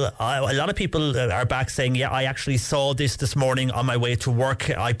 While a lot of people are back saying, yeah, I actually saw this morning on my way to work.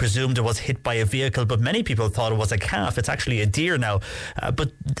 I presumed it was hit by a vehicle, but many people thought it was a calf. It's actually a deer now.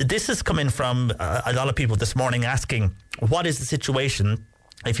 But this is coming from a lot of people this morning asking, what is the situation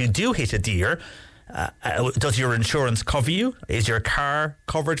if you do hit a deer? Does your insurance cover you? Is your car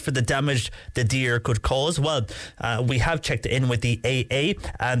covered for the damage the deer could cause? Well, we have checked in with the AA,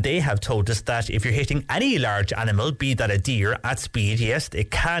 and they have told us that if you're hitting any large animal, be that a deer, at speed, yes,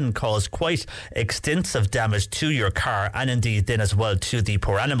 it can cause quite extensive damage to your car, and indeed then as well to the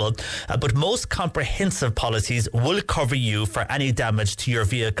poor animal. But most comprehensive policies will cover you for any damage to your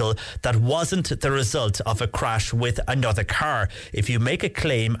vehicle that wasn't the result of a crash with another car. If you make a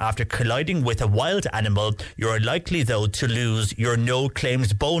claim after colliding with a wild animal, you're likely though to lose your no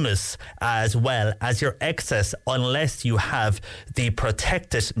claims bonus as well as your excess, unless you have the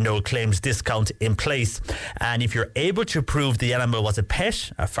protected no claims discount in place. And if you're able to prove the animal was a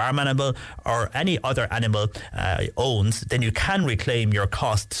pet, a farm animal, or any other animal owned, then you can reclaim your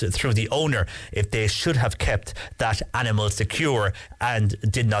costs through the owner if they should have kept that animal secure and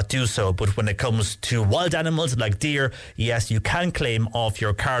did not do so. But when it comes to wild animals like deer, yes, you can claim off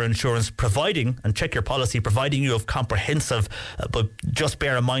your car insurance, providing, and check your policy, providing you have comprehensive, but just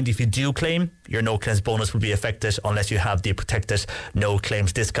bear in mind, if you do claim, your no claims bonus will be affected unless you have the protected no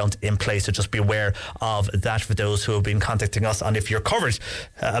claims discount in place. So just be aware of that for those who have been contacting us on if you're covered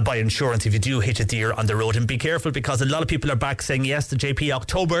by insurance if you do hit a deer on the road. And be careful, because a lot of people are back saying, yes, the JP,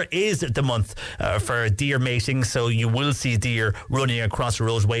 October is the month for deer mating, so you will see deer running across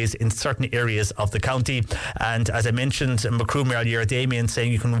roadways in certain areas of the county. And as I mentioned in Macroom earlier, Damien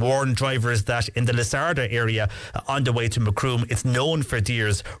saying you can warn drivers that in the Lisarda area on the way to Macroom, it's known for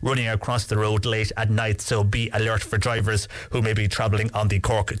deers running across the road road late at night, so be alert for drivers who may be travelling on the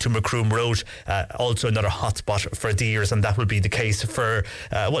Cork to Macroom Road. Also another hotspot for deers, and that will be the case for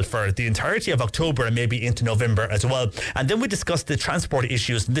for the entirety of October and maybe into November as well. And then we discussed the transport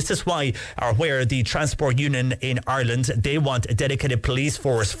issues. This is where the Transport Union in Ireland, they want a dedicated police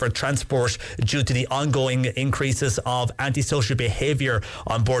force for transport due to the ongoing increases of antisocial behaviour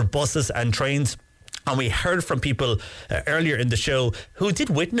on board buses and trains. And we heard from people earlier in the show who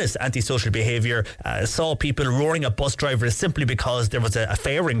did witness antisocial behaviour, saw people roaring at bus drivers simply because there was a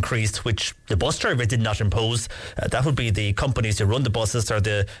fare increase, which the bus driver did not impose. That would be the companies who run the buses or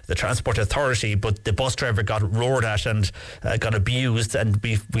the Transport Authority, but the bus driver got roared at and got abused. And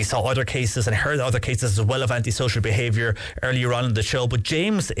we saw other cases and heard other cases as well of antisocial behaviour earlier on in the show. But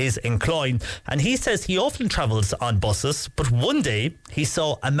James is in Cloyne, and he says he often travels on buses, but one day he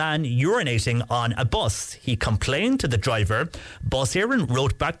saw a man urinating on a bus. He complained to the driver. Bus Éireann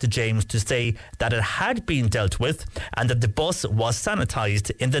wrote back to James to say that it had been dealt with and that the bus was sanitised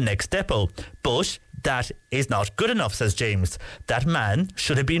in the next depot. But that is not good enough, says James. That man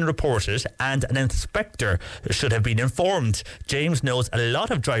should have been reported and an inspector should have been informed. James knows a lot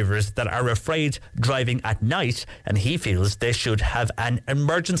of drivers that are afraid driving at night, and he feels they should have an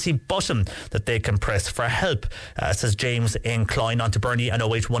emergency button that they can press for help, says James in Cloyne. On to Bernie and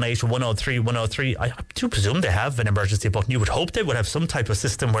 0818 103 103. I do presume they have an emergency button. You would hope they would have some type of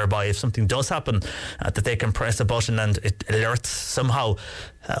system whereby if something does happen that they can press a button and it alerts somehow.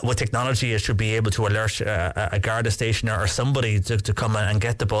 With technology, it should be able to alert a Garda station or somebody to come and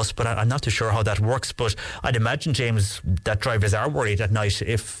get the bus, but I'm not too sure how that works. But I'd imagine, James, that drivers are worried at night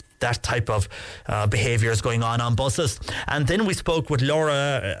if that type of behaviour is going on buses. And then we spoke with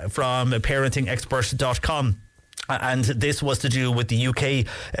Laura from parentingexpert.com. And this was to do with the UK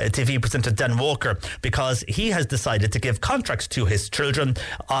TV presenter Dan Walker, because he has decided to give contracts to his children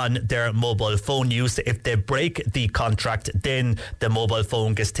on their mobile phone use. If they break the contract, then the mobile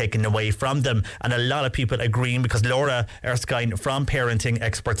phone gets taken away from them. And a lot of people agreeing, because Laura Erskine from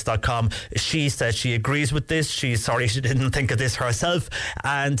parentingexperts.com, she says she agrees with this. She's sorry she didn't think of this herself.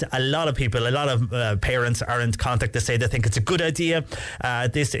 And a lot of people, a lot of parents are in contact to say they think it's a good idea.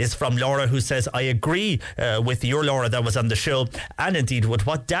 This is from Laura, who says, I agree with your Laura that was on the show, and indeed with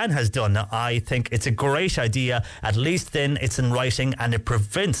what Dan has done. I think it's a great idea. At least then it's in writing and it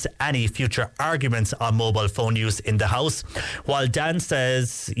prevents any future arguments on mobile phone use in the house. While Dan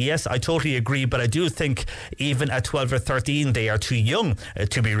says, yes, I totally agree, but I do think even at 12 or 13 they are too young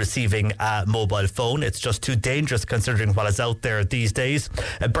to be receiving a mobile phone. It's just too dangerous considering what is out there these days.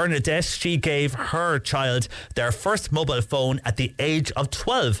 Bernadette, she gave her child their first mobile phone at the age of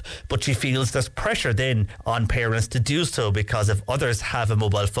 12, but she feels there's pressure then on parents to do so, because if others have a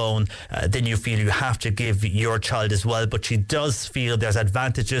mobile phone, then you feel you have to give your child as well. But she does feel there's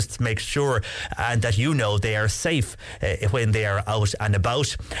advantages to make sure and that they are safe when they are out and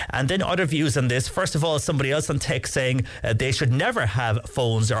about. And then other views on this. First of all, somebody else on text saying they should never have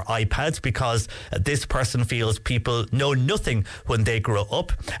phones or iPads, because this person feels people know nothing when they grow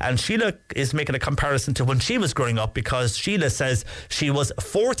up. And Sheila is making a comparison to when she was growing up, because Sheila says she was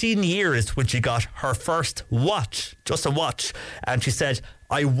 14 years when she got her first watch, just a watch, and she said,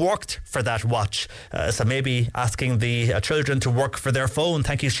 I worked for that watch. So maybe asking the children to work for their phone.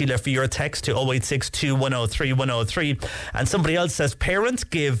 Thank you, Sheila, for your text to 0862 103 103. And somebody else says parents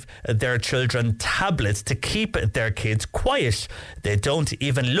give their children tablets to keep their kids quiet. They don't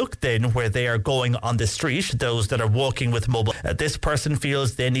even look then where they are going on the street, those that are walking with mobile. This person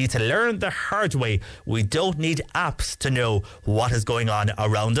feels they need to learn the hard way. We don't need apps to know what is going on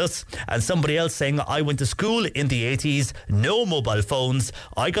around us. And somebody else saying, I went to school in the 80s, no mobile phones.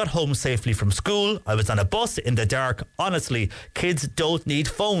 I got home safely from school. I was on a bus in the dark. Honestly, kids don't need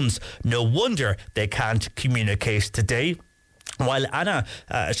phones. No wonder they can't communicate today. While Anna,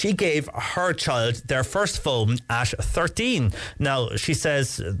 she gave her child their first phone at 13. Now, she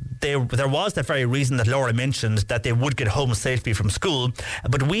says there was the very reason that Laura mentioned, that they would get home safely from school.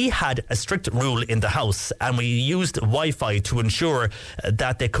 But we had a strict rule in the house, and we used Wi-Fi to ensure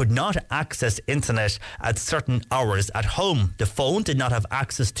that they could not access internet at certain hours at home. The phone did not have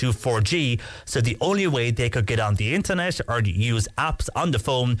access to 4G, so the only way they could get on the internet or use apps on the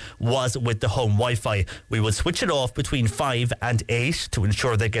phone was with the home Wi-Fi. We would switch it off between 5 and 8 to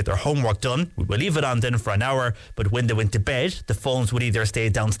ensure they get their homework done. We would leave it on then for an hour, but when they went to bed, the phones would either stay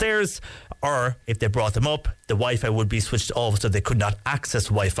downstairs, or if they brought them up, the Wi-Fi would be switched off so they could not access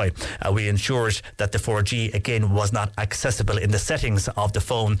Wi-Fi. We ensured that the 4G again was not accessible in the settings of the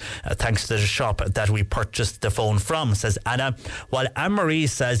phone, thanks to the shop that we purchased the phone from, says Anna. While Anne-Marie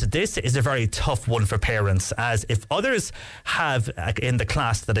says this is a very tough one for parents, as if others have, in the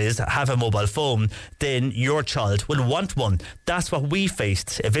class that is, have a mobile phone, then your child will want one. That's what we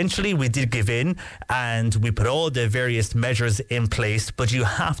faced. Eventually we did give in and we put all the various measures in place, but you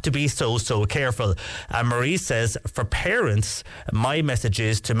have to be so careful. Marie says for parents, my message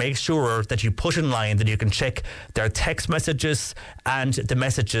is to make sure that you put in line that you can check their text messages and the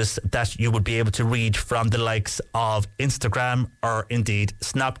messages that you would be able to read from the likes of Instagram or indeed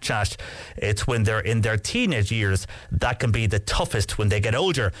Snapchat. It's when they're in their teenage years that can be the toughest when they get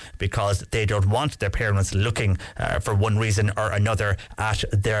older, because they don't want their parents looking for one reason or another at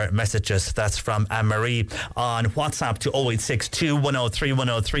their messages. That's from Anne-Marie. On WhatsApp to 0862 103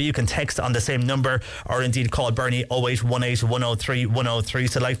 103. You can text on the same number or indeed call Bernie 0818 103 103.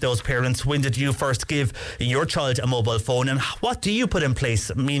 So like those parents, when did you first give your child a mobile phone and what do you put in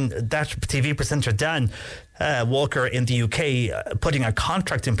place? I mean, that TV presenter Dan Walker in the UK putting a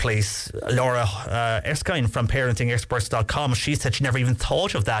contract in place. Laura Erskine from parentingexperts.com, she said she never even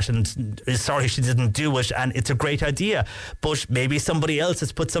thought of that and is sorry she didn't do it, and it's a great idea, but maybe somebody else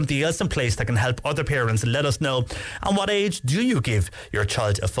has put something else in place that can help other parents. Let us know. And what age do you give your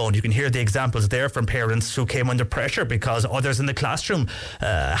child a phone? You can hear the examples there from parents who came under pressure because others in the classroom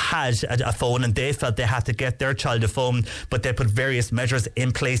had a phone and they felt they had to get their child a phone, but they put various measures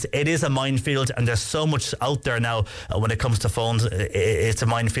in place. It is a minefield and there's so much out there now when it comes to phones. It's a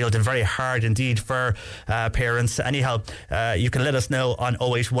minefield and very hard indeed for parents. Anyhow, you can let us know on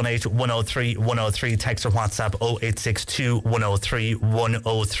 0818 103 103, text or WhatsApp 0862 103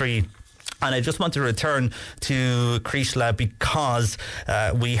 103. And I just want to return to Creeshla because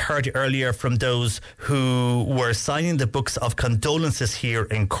we heard earlier from those who were signing the books of condolences here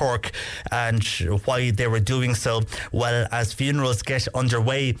in Cork and why they were doing so. Well, as funerals get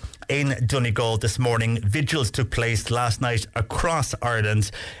underway in Donegal this morning, vigils took place last night across Ireland.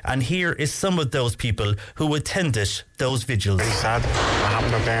 And here is some of those people who attended those vigils. Really sad what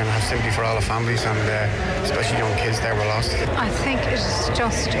happened up there, and I have sympathy for all the families and especially young kids there were lost. I think it's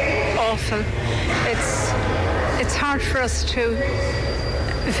just awful. It's hard for us to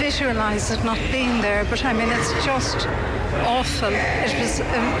visualise it not being there, but I mean it's just awful.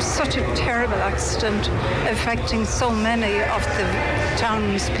 It was such a terrible accident affecting so many of the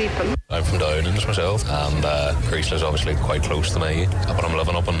townspeople. I'm from Downlands myself, and Creeshla is obviously quite close to me, but I'm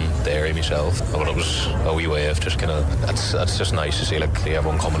living up in Derry myself. But it was a wee way of just kind of, it's just nice to see like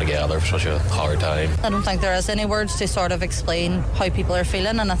everyone coming together for such a hard time. I don't think there is any words to sort of explain how people are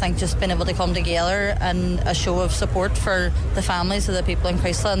feeling, and I think just being able to come together and a show of support for the families of the people in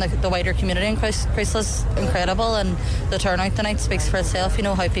Creeshla and the wider community in Creeshla is incredible, and the turnout tonight speaks for itself, you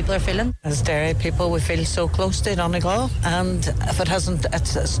know, how people are feeling. As Derry people, we feel so close to Donegal, and if it hasn't,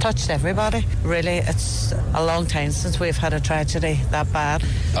 it's touched everybody. Really, it's a long time since we've had a tragedy that bad.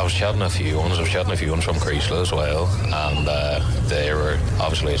 I was chatting a few ones from Creeshla as well, and they were,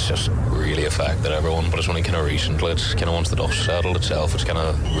 obviously it's just really affected everyone, but it's only kind of recently, it's kind of once the dust settled itself, it's kind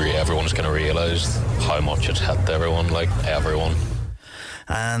of, everyone's kind of realised how much it's hit everyone, like everyone.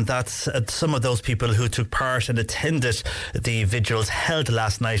 And that's some of those people who took part and attended the vigils held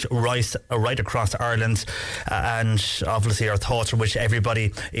last night right across Ireland. And obviously our thoughts are with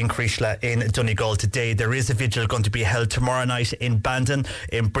everybody in Creeshla in Donegal today. There is a vigil going to be held tomorrow night in Bandon,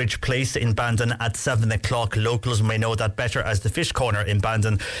 in Bridge Place in Bandon at 7 o'clock. Locals may know that better as the Fish Corner in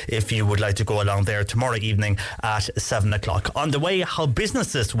Bandon if you would like to go along there tomorrow evening at 7 o'clock. On the way, how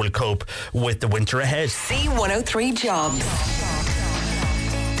businesses will cope with the winter ahead. C103 Jobs.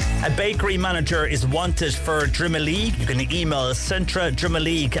 A bakery manager is wanted for Drimoleague. You can email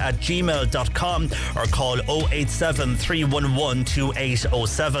centradrimoleague@gmail.com or call 087 311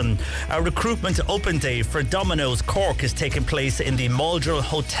 2807. A recruitment open day for Domino's Cork is taking place in the Muldrell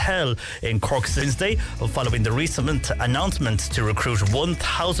Hotel in Cork Wednesday, following the recent announcement to recruit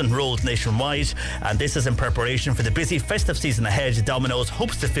 1,000 roles nationwide. And this is in preparation for the busy festive season ahead. Domino's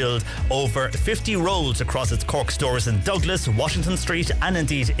hopes to fill over 50 roles across its Cork stores in Douglas, Washington Street and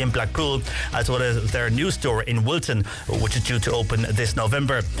indeed in Blackpool, as well as their new store in Wilton, which is due to open this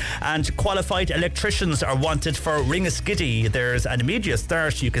November. And qualified electricians are wanted for Ringaskiddy. There's an immediate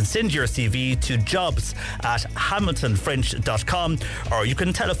start. You can send your CV to jobs@hamiltonfrench.com, or you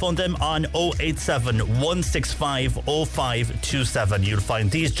can telephone them on 087 165 0527. You'll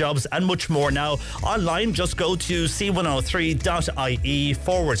find these jobs and much more now online. Just go to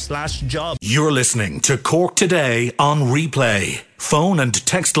c103.ie/job. You're listening to Cork Today on replay. Phone and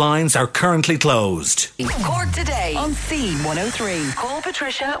text lines are currently closed. Cork Today on C103. Call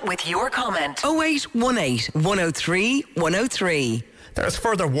Patricia with your comment. 0818 103 103. There's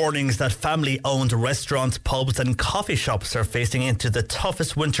further warnings that family-owned restaurants, pubs and coffee shops are facing into the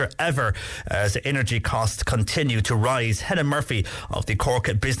toughest winter ever as energy costs continue to rise. Helen Murphy of the Cork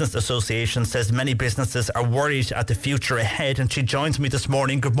Business Association says many businesses are worried at the future ahead, and she joins me this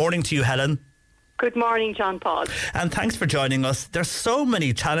morning. Good morning to you, Helen. Good morning, John Paul. And thanks for joining us. There's so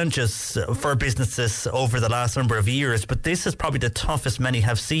many challenges for businesses over the last number of years, but this is probably the toughest many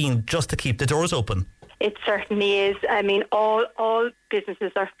have seen just to keep the doors open. It certainly is. I mean, all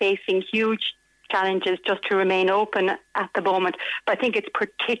businesses are facing huge challenges just to remain open at the moment. But I think it's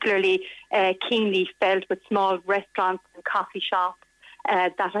particularly keenly felt with small restaurants and coffee shops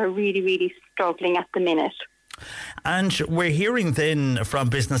that are really, really struggling at the minute. And we're hearing then from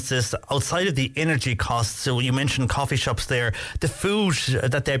businesses outside of the energy costs, so you mentioned coffee shops there, the food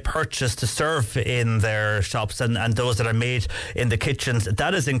that they purchase to serve in their shops and those that are made in the kitchens,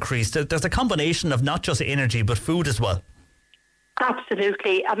 that has increased. There's a combination of not just energy but food as well.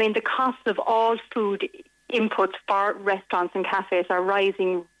 Absolutely. I mean, the cost of all food inputs for restaurants and cafes are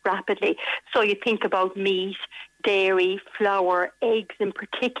rising rapidly. So you think about meat, dairy, flour, eggs in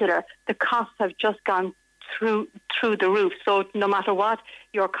particular, the costs have just gone through the roof. So no matter what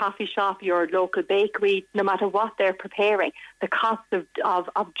your coffee shop, your local bakery, no matter what they're preparing, the cost of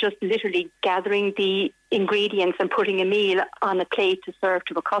just literally gathering the ingredients and putting a meal on a plate to serve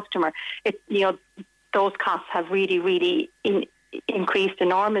to a customer, those costs have really, really increased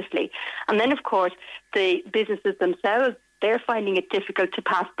enormously. And then, of course, the businesses themselves, they're finding it difficult to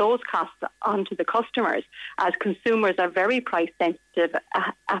pass those costs on to the customers, as consumers are very price sensitive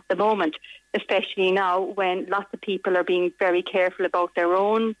at the moment, especially now when lots of people are being very careful about their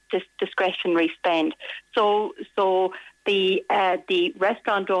own discretionary spend. So the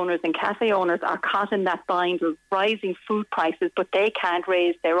restaurant owners and cafe owners are caught in that bind of rising food prices, but they can't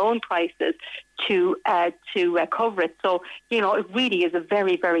raise their own prices to cover it. So, it really is a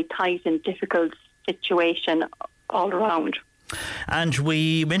very, very tight and difficult situation all around. And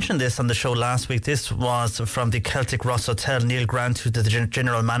we mentioned this on the show last week. This was from the Celtic Ross Hotel. Neil Grant, who's the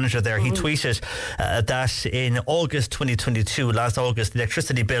general manager there, he tweeted that in August 2022, last August, the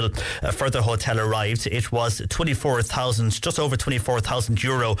electricity bill for the hotel arrived. It was just over 24,000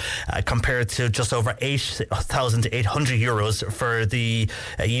 euro compared to just over 8,800 euros for the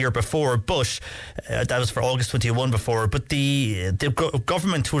year before. But that was for August 21 before. But the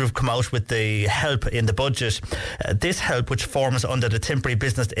government would have come out with the help in the budget. This help, which forms under the Temporary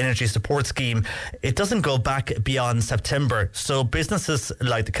Business Energy Support Scheme, it doesn't go back beyond September. So businesses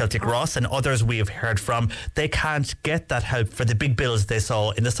like the Celtic Ross and others we have heard from, they can't get that help for the big bills they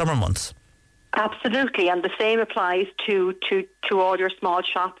saw in the summer months. Absolutely, and the same applies to all your small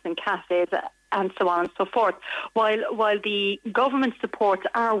shops and cafes and so on and so forth. While the government supports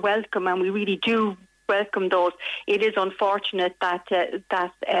are welcome, and we really do welcome those, it is unfortunate that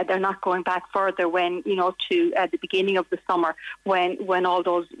they're not going back further when, to the beginning of the summer when all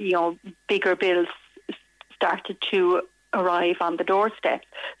those, bigger bills started to arrive on the doorsteps.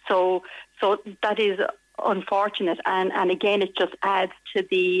 So that is unfortunate, and again, it just adds to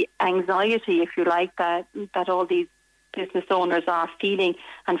the anxiety, if you like, that all these business owners are feeling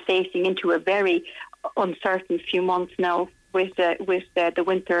and facing into a very uncertain few months now, with the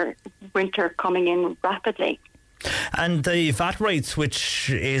winter coming in rapidly. And the VAT rates, which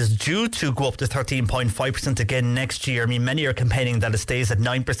is due to go up to 13.5% again next year, I mean, many are campaigning that it stays at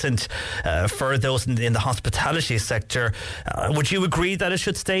 9% for those in the hospitality sector. Would you agree that it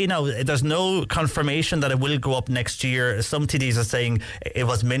should stay? Now, there's no confirmation that it will go up next year. Some TDs are saying it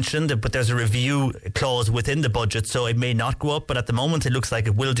was mentioned, but there's a review clause within the budget, so it may not go up, but at the moment it looks like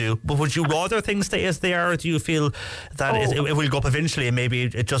it will do. But would you rather things stay as they are, or do you feel that it will go up eventually and maybe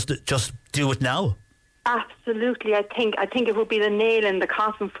it just do it now? Absolutely. I think it would be the nail in the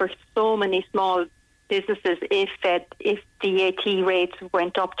coffin for so many small businesses if the AT rates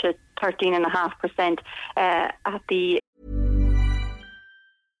went up to 13.5% at the...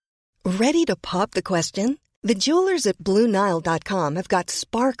 Ready to pop the question? The jewelers at BlueNile.com have got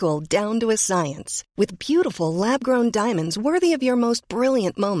sparkle down to a science with beautiful lab-grown diamonds worthy of your most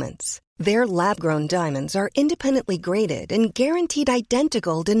brilliant moments. Their lab-grown diamonds are independently graded and guaranteed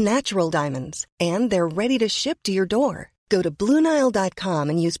identical to natural diamonds. And they're ready to ship to your door. Go to BlueNile.com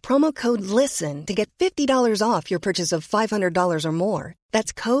and use promo code LISTEN to get $50 off your purchase of $500 or more.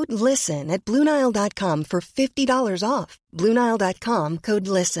 That's code LISTEN at BlueNile.com for $50 off. BlueNile.com, code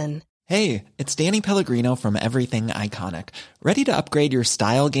LISTEN. Hey, it's Danny Pellegrino from Everything Iconic. Ready to upgrade your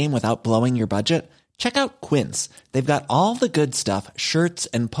style game without blowing your budget? Check out Quince. They've got all the good stuff, shirts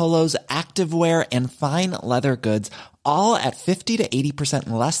and polos, activewear, and fine leather goods, all at 50 to 80%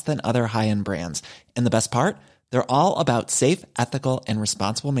 less than other high-end brands. And the best part? They're all about safe, ethical, and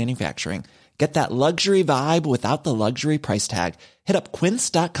responsible manufacturing. Get that luxury vibe without the luxury price tag. Hit up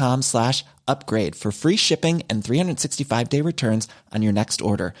quince.com/upgrade for free shipping and 365-day returns on your next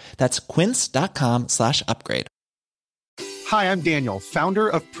order. That's quince.com/upgrade. Hi, I'm Daniel, founder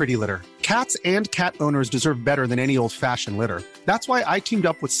of Pretty Litter. Cats and cat owners deserve better than any old-fashioned litter. That's why I teamed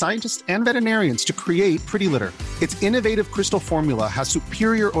up with scientists and veterinarians to create Pretty Litter. Its innovative crystal formula has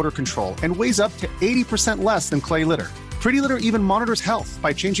superior odor control and weighs up to 80% less than clay litter. Pretty Litter even monitors health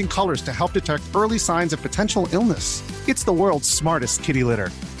by changing colors to help detect early signs of potential illness. It's the world's smartest kitty litter.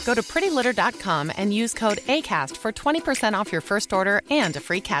 Go to prettylitter.com and use code ACAST for 20% off your first order and a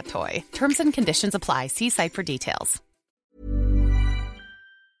free cat toy. Terms and conditions apply. See site for details.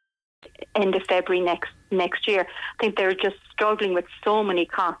 End of February next year. I think they're just struggling with so many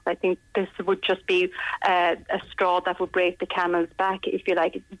costs. I think this would just be a straw that would break the camel's back, if you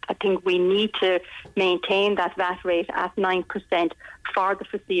like. I think we need to maintain that VAT rate at 9% for the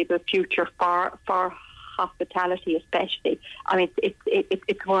foreseeable future, for hospitality especially. I mean,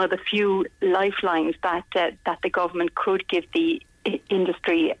 it's one of the few lifelines that the government could give the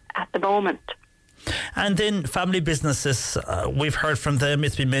industry at the moment. And then family businesses, we've heard from them,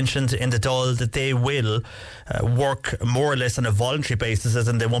 it's been mentioned in the Dáil that they will work more or less on a voluntary basis,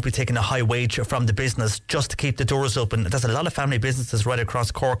 and they won't be taking a high wage from the business just to keep the doors open. There's a lot of family businesses right across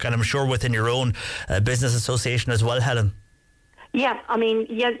Cork, and I'm sure within your own business association as well, Helen. Yeah, I mean,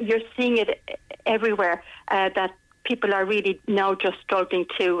 you're seeing it everywhere, that people are really now just struggling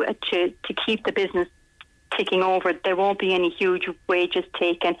to keep the business ticking over. There won't be any huge wages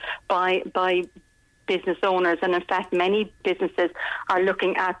taken by business owners, and in fact many businesses are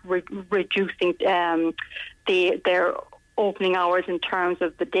looking at reducing their opening hours in terms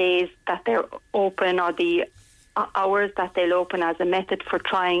of the days that they're open or the hours that they'll open, as a method for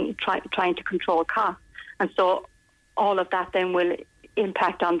trying to control costs. And so all of that then will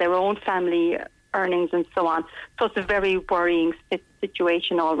impact on their own family earnings and so on. So it's a very worrying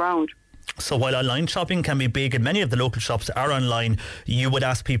situation all round. So while online shopping can be big and many of the local shops are online, you would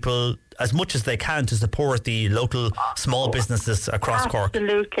ask people as much as they can to support the local small businesses across Cork.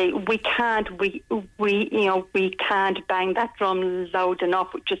 Absolutely. We can't bang that drum loud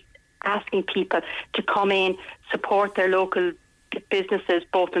enough. We're just asking people to come in, support their local businesses,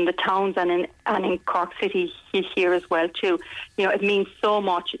 both in the towns and in Cork City here as well too. You know, it means so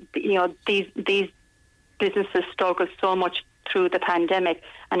much. You know, these businesses struggled so much through the pandemic,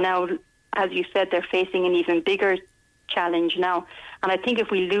 and now, as you said, they're facing an even bigger challenge now. And I think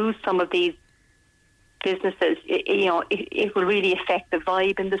if we lose some of these businesses, it will really affect the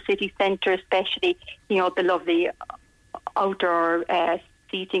vibe in the city centre, especially, the lovely outdoor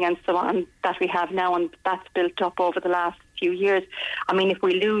seating and so on that we have now, and that's built up over the last few years. I mean, if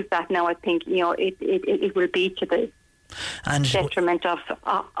we lose that now, I think, it will be to the detriment of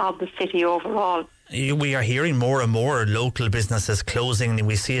the city overall. We are hearing more and more local businesses closing.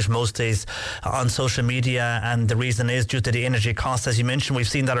 We see it most days on social media, and the reason is due to the energy costs. As you mentioned, we've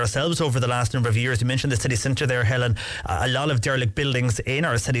seen that ourselves over the last number of years. You mentioned the city centre there, Helen. A lot of derelict buildings in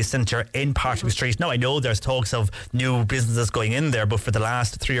our city centre in Patrick Street. Now, I know there's talks of new businesses going in there, but for the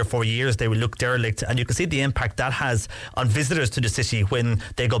last 3 or 4 years they will look derelict, and you can see the impact that has on visitors to the city when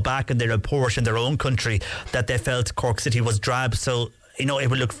they go back and they report in their own country that they felt Cork City was drab. So it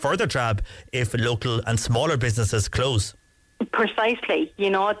will look further drab if local and smaller businesses close. Precisely.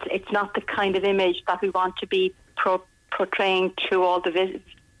 It's not the kind of image that we want to be portraying to all the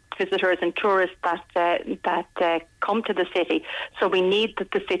visitors and tourists that come to the city. So we need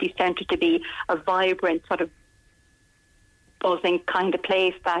the city centre to be a vibrant, sort of buzzing kind of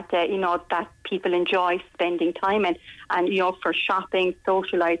place that that people enjoy spending time in, and for shopping,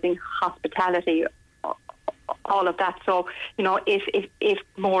 socialising, hospitality, all of that. So, if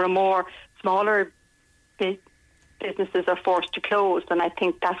more and more smaller businesses are forced to close, then I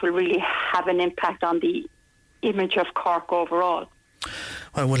think that will really have an impact on the image of Cork overall.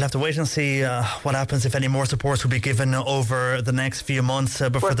 Well, we'll have to wait and see what happens, if any more supports will be given over the next few months.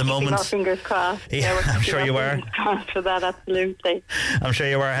 But for the moment, our fingers crossed. Yeah, I'm sure you are. Crossed for that, absolutely. I'm sure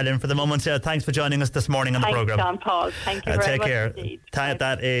you are, Helen. For the moment, thanks for joining us this morning on the programme. Thanks, John Paul. Thank you very much. Take care.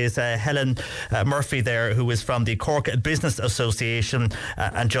 That is Helen Murphy there, who is from the Cork Business Association,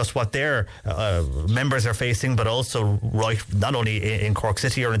 and just what their members are facing, but also not only in Cork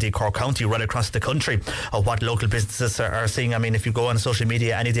City or indeed Cork County, right across the country, what local businesses are seeing. I mean, if you go on social media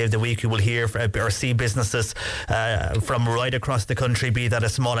media any day of the week, you will hear or see businesses from right across the country, be that a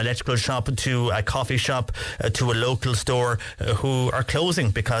small electrical shop to a coffee shop to a local store, who are closing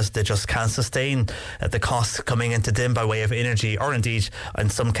because they just can't sustain the costs coming into them by way of energy, or indeed in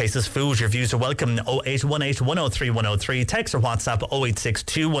some cases food. Your views are welcome. 0818 103 103. Text or WhatsApp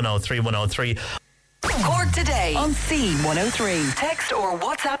 0862 103 103. Cork Today on C103. Text or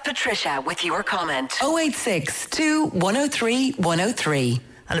WhatsApp Patricia with your comment. 0862 103 103.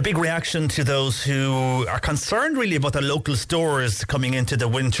 And a big reaction to those who are concerned really about the local stores coming into the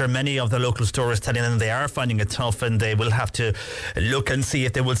winter. Many of the local stores telling them they are finding it tough and they will have to look and see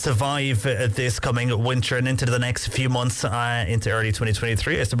if they will survive this coming winter and into the next few months, into early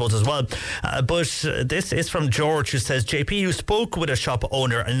 2023, I suppose, as well. But this is from George, who says, JP, you spoke with a shop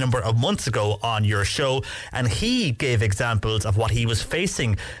owner a number of months ago on your show, and he gave examples of what he was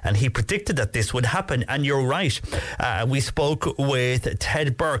facing, and he predicted that this would happen. And you're right. We spoke with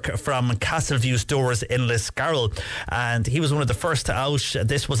Ted Burke from Castleview Stores in Liscarroll, and he was one of the first out.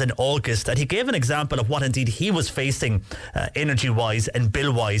 This was in August, and he gave an example of what indeed he was facing energy-wise and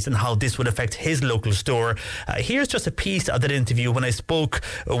bill-wise, and how this would affect his local store. Here's just a piece of that interview when I spoke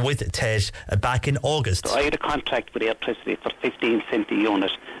with Ted back in August. I had a contract with electricity for 15 cent a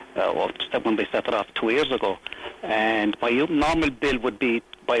unit when we set it off 2 years ago, and my normal bill would be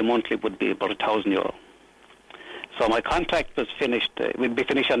bi-monthly would be about €1,000. So my contract was finished, will be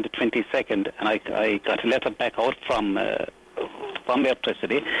finished on the 22nd, and I got a letter back out from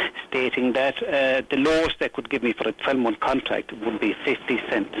electricity stating that the lowest they could give me for a 12-month contract would be 50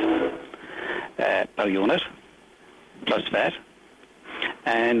 cents per unit, plus VAT.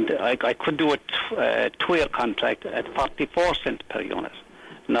 And I could do a 2-year contract at 44 cents per unit.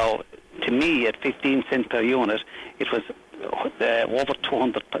 Now, to me, at 15 cents per unit, it was over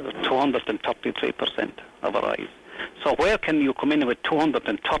 233% of a rise. So where can you come in with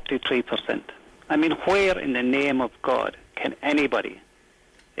 233%? I mean, where in the name of God can anybody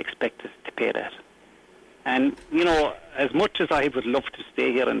expect us to pay that? And, you know, as much as I would love to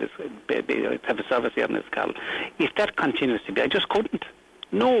stay here and have a service here in this Liscarroll, if that continues to be, I just couldn't.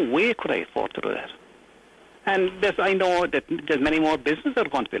 No way could I afford to do that. And I know that there's many more businesses that are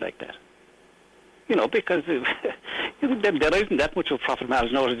going to be like that. You know, because there isn't that much of profit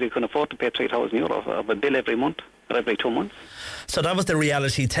margin now that they can afford to pay €3,000 of a bill every month or every 2 months. So that was the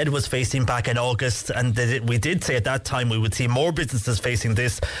reality Ted was facing back in August, and we did say at that time we would see more businesses facing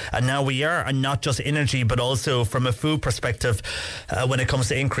this, and now we are, and not just energy but also from a food perspective when it comes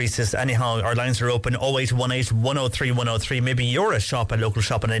to increases. Anyhow, our lines are open 0818 103 103. Maybe you're a local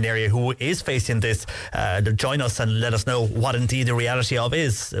shop in an area who is facing this. Join us and let us know what indeed the reality of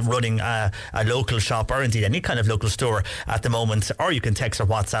is running a local shop, or indeed any kind of local store at the moment. Or you can text or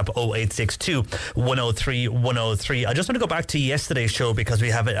WhatsApp 0862 103 103. I just want to go back to yesterday's show because we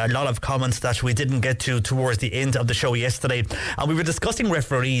have a lot of comments that we didn't get to towards the end of the show yesterday, and we were discussing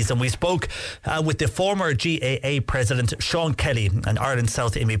referees, and we spoke with the former GAA president Sean Kelly, an Ireland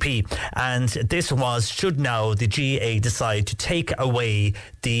South MEP, and this was, should now the GAA decide to take away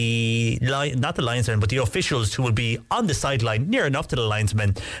not the linesmen but the officials who will be on the sideline near enough to the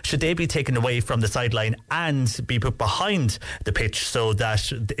linesmen, should they be taken away from the sideline and be put behind the pitch so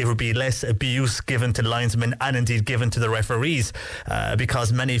that it would be less abuse given to the linesmen and indeed given to the referees,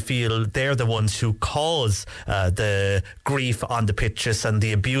 because many feel they're the ones who cause the grief on the pitches and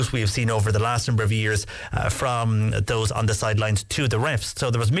the abuse we have seen over the last number of years from those on the sidelines to the refs. So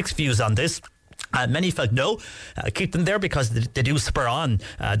there was mixed views on this. Many felt no, keep them there because they do spur on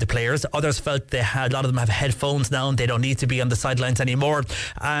the players. Others felt a lot of them have headphones now and they don't need to be on the sidelines anymore.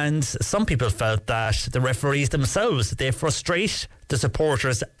 And some people felt that the referees themselves, they frustrate the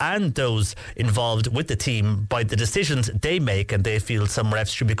supporters and those involved with the team by the decisions they make, and they feel some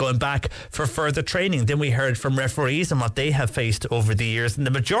refs should be going back for further training. Then we heard from referees and what they have faced over the years, and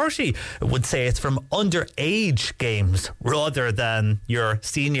the majority would say it's from underage games rather than your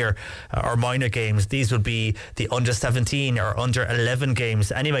senior or minor games. These would be the under 17 or under 11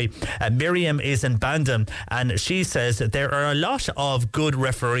 games. Anyway, Miriam is in Bandon, and she says that there are a lot of good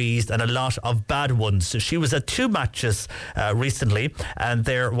referees and a lot of bad ones. She was at 2 matches recently, and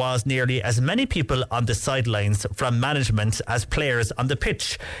there was nearly as many people on the sidelines from management as players on the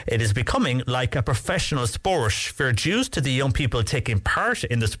pitch. It is becoming like a professional sport. Fair dues to the young people taking part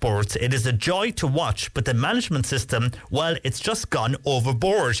in the sport. It is a joy to watch, but the management system, well, it's just gone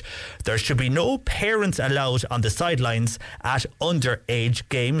overboard. There should be no parents allowed on the sidelines at underage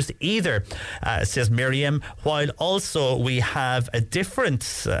games either, says Miriam. While also we have a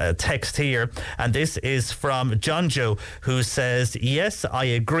different text here, and this is from John Joe, who says says, yes, I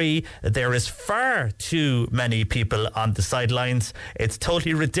agree. There is far too many people on the sidelines. It's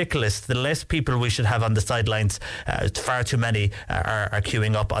totally ridiculous. The less people we should have on the sidelines, far too many are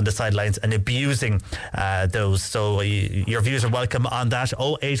queuing up on the sidelines and abusing those. So your views are welcome on that.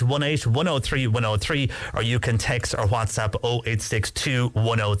 0818 103 103, or you can text or WhatsApp 0862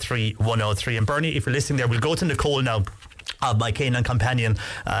 103 103. And Bernie, if you're listening there, we'll go to Nicole now of My Canine Companion.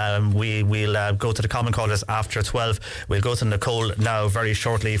 We'll go to the common callers after 12. We'll go to Nicole now very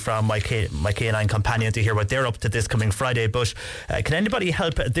shortly from My Canine Companion to hear what they're up to this coming Friday. But can anybody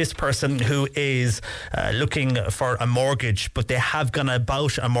help this person who is looking for a mortgage, but they have gone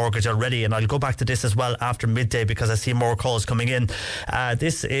about a mortgage already? And I'll go back to this as well after midday because I see more calls coming in.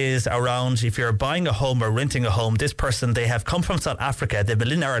 This is around if you're buying a home or renting a home. This person, they have come from South Africa. They've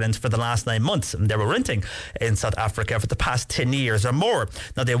been in Ireland for the last 9 months and they were renting in South Africa for the past 10 years or more.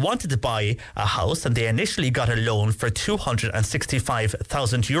 Now, they wanted to buy a house and they initially got a loan for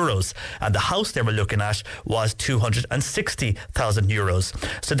 265,000 euros, and the house they were looking at was 260,000 euros.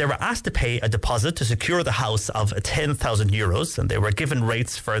 So they were asked to pay a deposit to secure the house of 10,000 euros, and they were given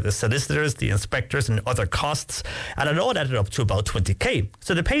rates for the solicitors, the inspectors and other costs, and it all added up to about 20k.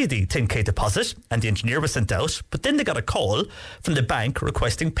 So they paid the 10k deposit and the engineer was sent out, but then they got a call from the bank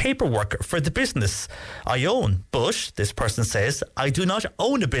requesting paperwork for the business I own. But this person says, I do not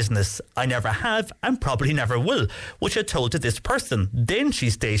own a business. I never have and probably never will, which I told to this person. Then she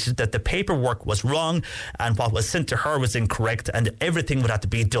stated that the paperwork was wrong and what was sent to her was incorrect and everything would have to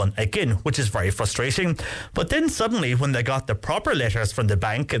be done again, which is very frustrating. But then suddenly when they got the proper letters from the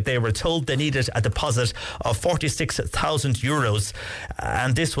bank, they were told they needed a deposit of 46,000 euros,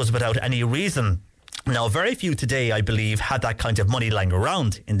 and this was without any reason. Now, very few today, I believe, had that kind of money lying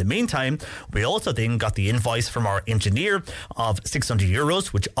around. In the meantime, we also then got the invoice from our engineer of 600 euros,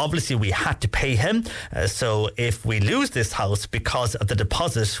 which obviously we had to pay him. So if we lose this house because of the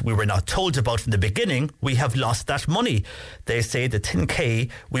deposit we were not told about from the beginning, we have lost that money. They say the 10k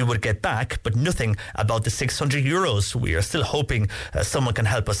we would get back, but nothing about the 600 euros. We are still hoping someone can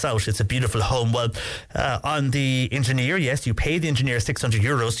help us out. It's a beautiful home. Well, on the engineer, yes, you pay the engineer 600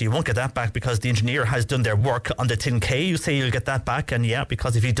 euros, so you won't get that back because the engineer has done their work. On the 10k you say you'll get that back, and yeah,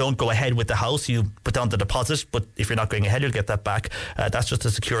 because if you don't go ahead with the house you put down the deposit, but if you're not going ahead you'll get that back. That's just to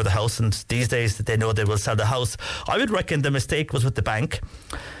secure the house, and these days they know they will sell the house. I would reckon the mistake was with the bank.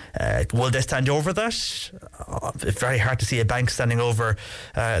 Will they stand over that? It's very hard to see a bank standing over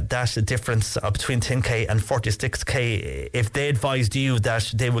that difference between 10k and 46k. If they advised you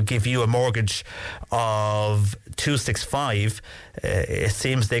that they would give you a mortgage of 265, it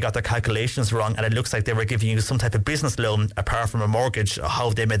seems they got their calculations wrong, and it looks like they were giving you some type of business loan apart from a mortgage. How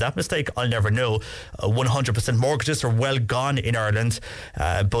they made that mistake, I'll never know. 100% mortgages are well gone in Ireland,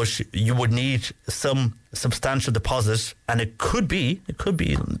 but you would need some substantial deposit, and it could be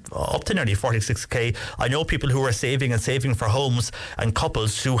up to nearly 46k. I know people who are saving for homes, and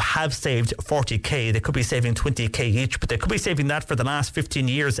couples who have saved 40k. They could be saving 20k each, but they could be saving that for the last 15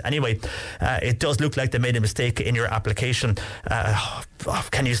 years anyway. It does look like they made a mistake in your application.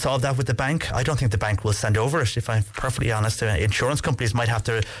 Can you solve that with the bank? I don't think the bank will send over it, if I'm perfectly honest. Insurance companies might have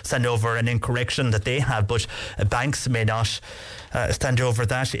to send over an incorrection that they have, but banks may not stand over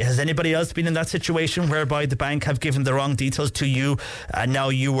that. Has anybody else been in that situation whereby the bank have given the wrong details to you, and now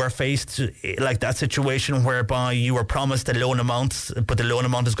you were faced like that situation whereby you were promised a loan amount, but the loan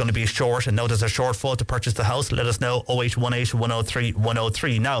amount is going to be short, and now there's a shortfall to purchase the house? Let us know. 0818 103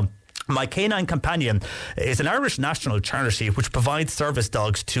 103. Now, My Canine Companion is an Irish national charity which provides service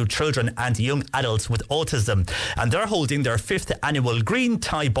dogs to children and young adults with autism, and they're holding their 5th annual Green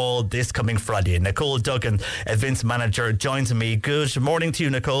Tie Ball this coming Friday. Nicole Duggan, events manager, joins me. Good morning to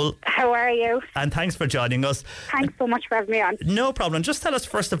you, Nicole. How are you? And thanks for joining us. Thanks so much for having me on. No problem. Just tell us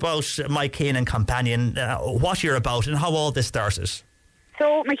first about My Canine Companion, what you're about and how all this started.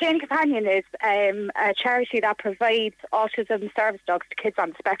 So My Canine Companion is a charity that provides autism service dogs to kids on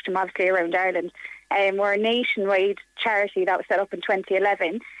the spectrum, obviously around Ireland. We're a nationwide charity that was set up in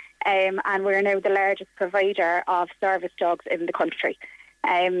 2011, and we're now the largest provider of service dogs in the country.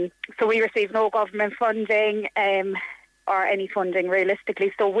 So we receive no government funding or any funding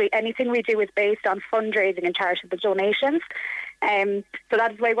realistically. So anything we do is based on fundraising and charitable donations. So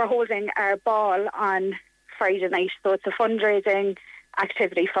that's why we're holding our ball on Friday night. So it's a fundraising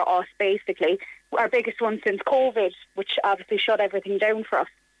activity for us, basically. Our biggest one since COVID, which obviously shut everything down for us.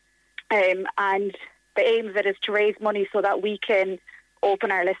 And the aim of it is to raise money so that we can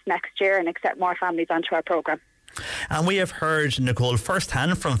open our list next year and accept more families onto our programme. And we have heard, Nicole,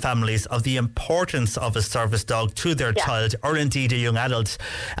 firsthand from families of the importance of a service dog to their child or indeed a young adult.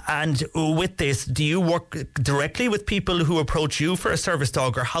 And with this, do you work directly with people who approach you for a service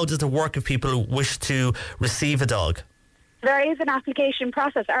dog, or how does it work if people wish to receive a dog? There is an application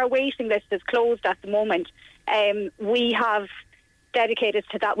process. Our waiting list is closed at the moment. We have dedicated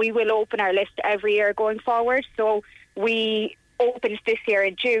to that. We will open our list every year going forward. So we opened this year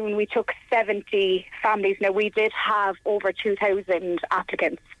in June. We took 70 families. Now, we did have over 2,000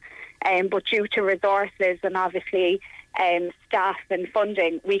 applicants, but due to resources and obviously staff and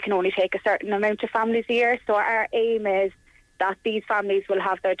funding, we can only take a certain amount of families a year. So our aim is that these families will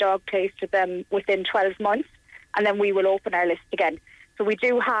have their dog placed with them within 12 months, and then we will open our list again. So we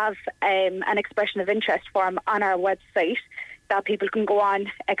do have an expression of interest form on our website that people can go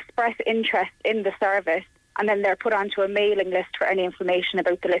on, express interest in the service, and then they're put onto a mailing list for any information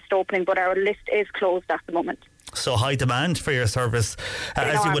about the list opening. But our list is closed at the moment. So high demand for your service,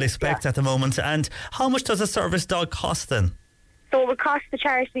 as you would expect at the moment. And how much does a service dog cost then? So it would cost the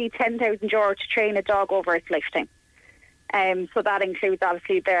charity €10,000 to train a dog over its lifetime. So that includes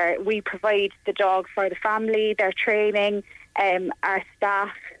obviously we provide the dog for the family, their training, our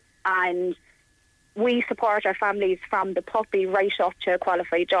staff, and we support our families from the puppy right up to a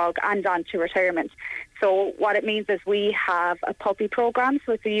qualified dog and on to retirement. So what it means is we have a puppy programme.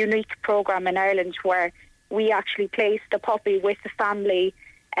 So it's a unique programme in Ireland where we actually place the puppy with the family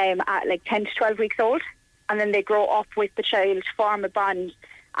at like 10 to 12 weeks old, and then they grow up with the child, form a bond,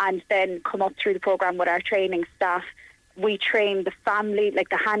 and then come up through the programme with our training staff. We train the family, like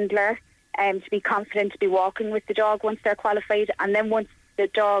the handler, to be confident to be walking with the dog once they're qualified. And then once the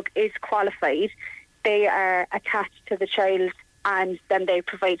dog is qualified, they are attached to the child, and then they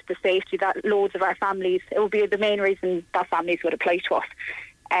provide the safety that loads of our families, it would be the main reason that families would apply to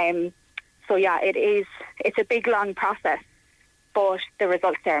us. So yeah, it's a big, long process, but the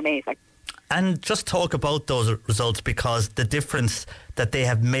results are amazing. And just talk about those results, because the difference that they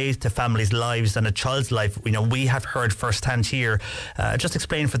have made to families' lives and a child's life, we have heard firsthand here. Just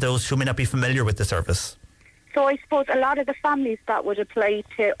explain for those who may not be familiar with the service. So I suppose a lot of the families that would apply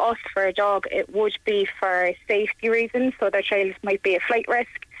to us for a dog, it would be for safety reasons. So their child might be a flight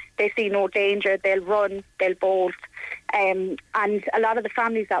risk. They see no danger. They'll run. They'll bolt. And a lot of the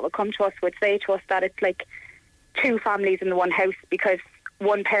families that would come to us would say to us that it's like two families in the one house, because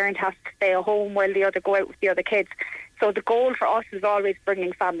one parent has to stay at home while the other go out with the other kids. So the goal for us is always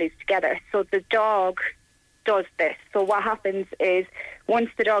bringing families together. So the dog does this. So what happens is once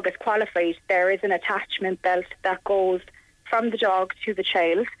the dog is qualified, there is an attachment belt that goes from the dog to the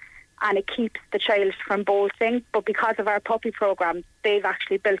child, and it keeps the child from bolting. But because of our puppy programme, they've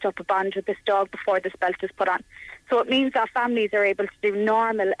actually built up a bond with this dog before this belt is put on. So it means that families are able to do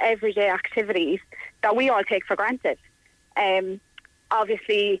normal, everyday activities that we all take for granted.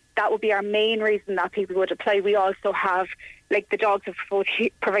 Obviously, that would be our main reason that people would apply. We also have, like, the dogs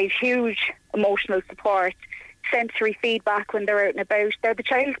provide huge emotional support, sensory feedback when they're out and about. They're the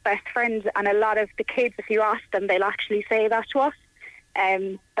child's best friend, and a lot of the kids, if you ask them, they'll actually say that to us,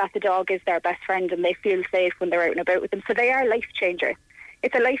 that the dog is their best friend and they feel safe when they're out and about with them. So they are life changers.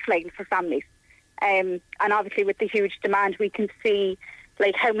 It's a lifeline for families. And obviously with the huge demand, we can see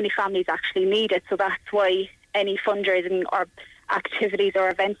like how many families actually need it. So that's why any fundraising or activities or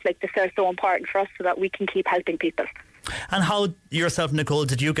events like this are so important for us, so that we can keep helping people. And how yourself, Nicole,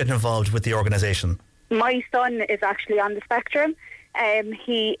 did you get involved with the organisation? My son is actually on the spectrum.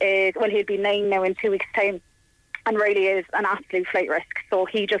 He'll be 9 now in 2 weeks' time, and really is an absolute flight risk. So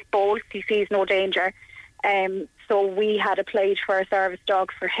he just bolts, he sees no danger. So we had applied for a service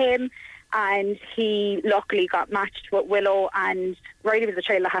dog for him, and he luckily got matched with Willow, and Riley was a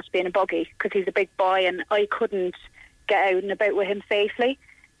child that had to be in a buggy because he's a big boy, and I couldn't get out and about with him safely.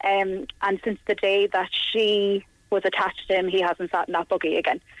 And since the day that she was attached to him, he hasn't sat in that buggy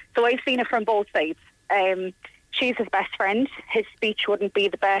again. So I've seen it from both sides. She's his best friend. His speech wouldn't be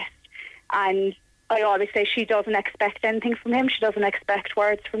the best, and I always say she doesn't expect anything from him. She doesn't expect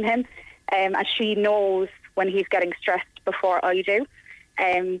words from him, and she knows when he's getting stressed before I do.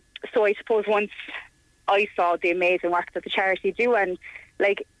 So I suppose once I saw the amazing work that the charity do, and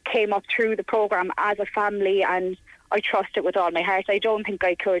like came up through the programme as a family, and I trust it with all my heart. I don't think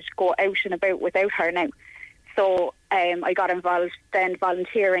I could go out and about without her now. So I got involved then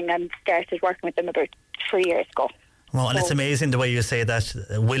volunteering and started working with them about 3 years ago. Well, and it's amazing the way you say that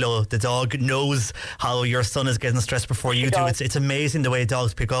Willow, the dog, knows how your son is getting stressed before you do. It's amazing the way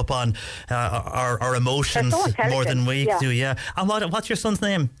dogs pick up on our emotions more than we do. Yeah. And what's your son's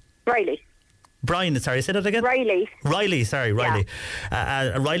name? Riley. Brian, sorry, say that again? Riley. Riley.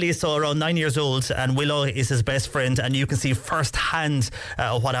 Riley is so around 9 years old, and Willow is his best friend, and you can see firsthand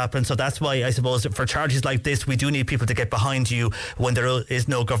what happened. So that's why I suppose for charges like this, we do need people to get behind you when there is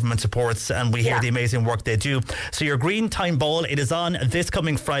no government supports, and we hear the amazing work they do. So your Green Time Ball, it is on this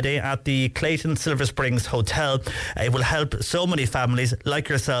coming Friday at the Clayton Silver Springs Hotel. It will help so many families like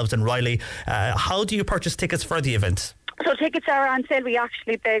yourselves and Riley. How do you purchase tickets for the event? So tickets are on sale.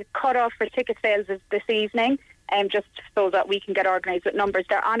 The cut-off for ticket sales is this evening, just so that we can get organised with numbers.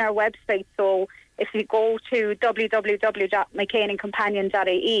 They're on our website, so if you go to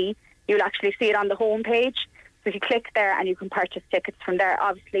www.mccainandcompanion.ie, you'll actually see it on the homepage. So if you click there and you can purchase tickets from there.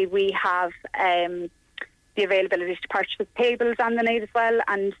 Obviously, we have the availability to purchase tables on the night as well,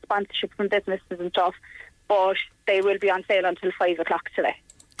 and sponsorship from businesses and stuff, but they will be on sale until 5 o'clock today.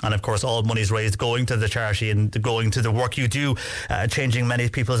 And of course, all money is raised going to the charity and going to the work you do, changing many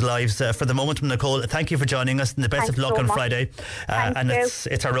people's lives. For the moment, Nicole, thank you for joining us, and the best of luck on Friday. And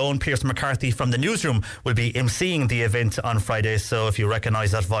it's our own Pierce McCarthy from the newsroom will be emceeing the event on Friday. So if you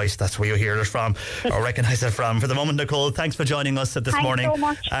recognise that voice, that's where you hear it from, or recognise it from. For the moment, Nicole, thanks for joining us this morning. Thanks so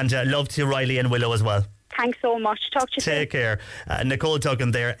much. And love to Riley and Willow as well. Thanks so much. Talk to you soon. Take care. Nicole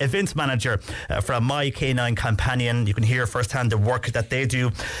Duggan there, events manager from My Canine Companion. You can hear firsthand the work that they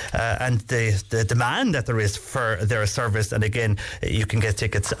do and the demand that there is for their service. And again, you can get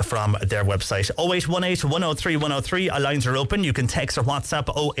tickets from their website. 0818 103 103. Our lines are open. You can text or WhatsApp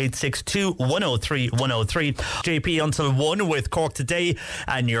 0862 103 103. JP until 1 with Cork Today.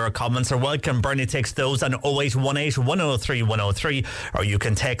 And your comments are welcome. Bernie takes those on 0818 103 103. Or you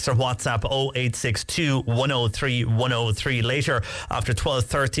can text or WhatsApp 0862 103 103. Later, after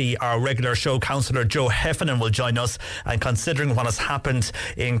 12:30, our regular show councillor Joe Heffernan will join us, and considering what has happened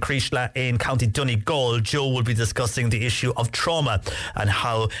in Creeshla in County Donegal, Joe will be discussing the issue of trauma and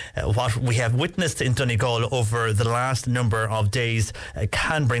how what we have witnessed in Donegal over the last number of days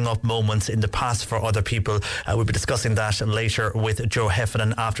can bring up moments in the past for other people. We'll be discussing that later with Joe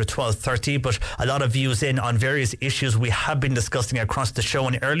Heffernan after 12:30, but a lot of views in on various issues we have been discussing across the show.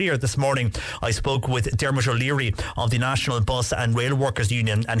 And earlier this morning I spoke with Dermot O'Leary of the National Bus and Rail Workers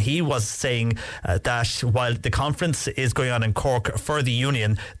Union, and he was saying that while the conference is going on in Cork for the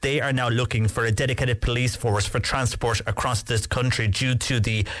union, they are now looking for a dedicated police force for transport across this country due to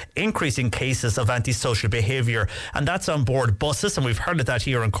the increasing cases of antisocial behaviour, and that's on board buses, and we've heard of that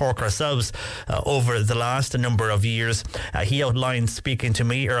here in Cork ourselves over the last number of years. He outlined, speaking to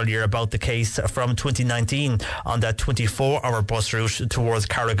me earlier, about the case from 2019 on that 24-hour bus route towards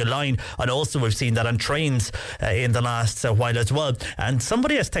Carrigaline, and also we've seen that on trains in the last while as well. And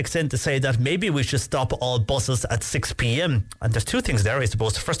somebody has texted in to say that maybe we should stop all buses at 6 p.m. And there's two things there, I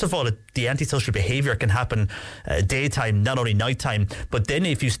suppose. First of all, the antisocial behaviour can happen daytime, not only nighttime. But then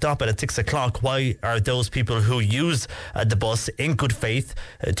if you stop it at 6 o'clock, why are those people who use the bus in good faith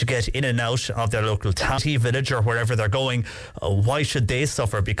to get in and out of their local town, village, or wherever they're going, why should they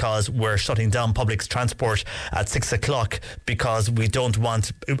suffer because we're shutting down public transport at 6 o'clock because we don't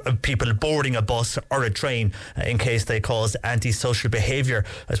want people boarding a bus or a train in case they cause antisocial behaviour?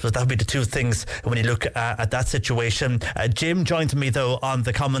 I suppose that would be the two things when you look at that situation. Jim joined me though on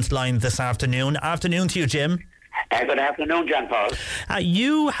the comments line this afternoon. Afternoon to you, Jim. Good afternoon, John Paul.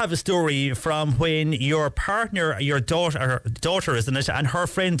 You have a story from when your partner, your daughter, isn't it, and her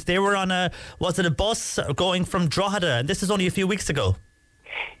friend, they were on a bus going from Drogheda, and this is only a few weeks ago.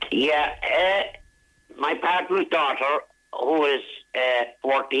 Yeah, my partner's daughter, who is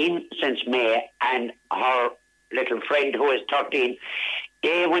 14 since May, and her little friend, who is 13,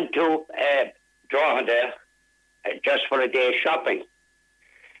 they went to Drogheda just for a day shopping.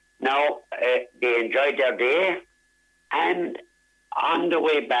 Now, they enjoyed their day, and on the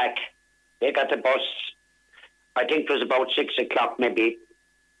way back, they got the bus, I think it was about 6 o'clock, maybe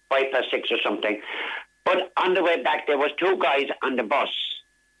 6:05 or something. But on the way back, there was two guys on the bus,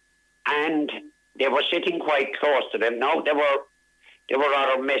 and they were sitting quite close to them. Now, they were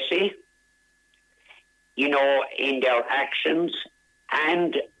rather messy, in their actions,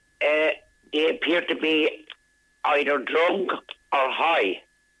 and they appeared to be either drunk or high.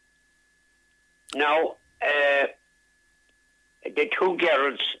 Now, the two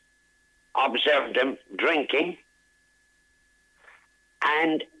girls observed them drinking,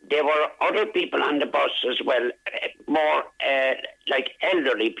 and there were other people on the bus as well, more like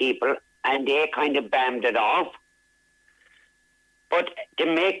elderly people, and they kind of bammed it off. But to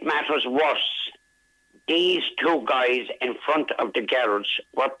make matters worse, these two guys in front of the girls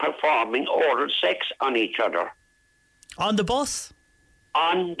were performing oral sex on each other. On the bus?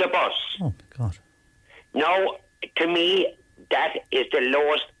 On the bus. Oh, God. Now, to me, that is the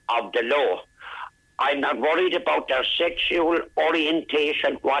lowest of the low. I'm not worried about their sexual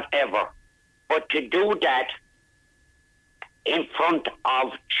orientation, whatever. But to do that in front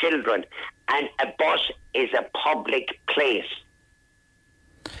of children, and a bus is a public place.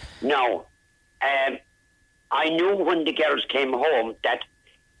 Now, I knew when the girls came home that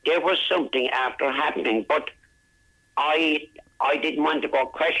there was something after happening, but I didn't want to go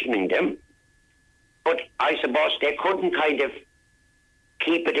questioning them. But I suppose they couldn't kind of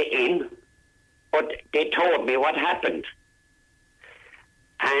keep it in, but they told me what happened.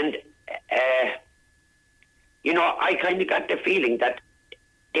 And, I kind of got the feeling that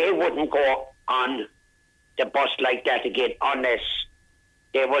they wouldn't go on the bus like that again unless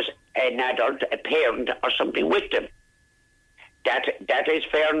there was an adult, a parent or something with them. That is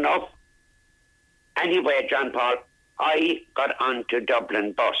fair enough. Anyway, John Paul, I got onto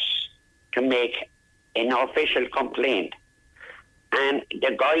Dublin Bus to make an official complaint. And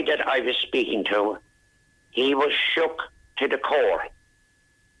the guy that I was speaking to, he was shook to the core.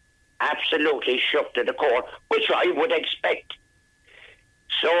 Absolutely shook to the core, which I would expect.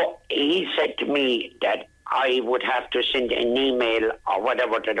 So he said to me that I would have to send an email or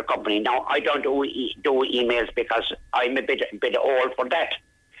whatever to the company. Now, I don't do emails because I'm a bit old for that.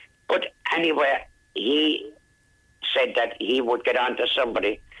 But anyway, he said that he would get on to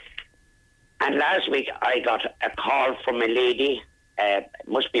somebody. And last week I got a call from a lady,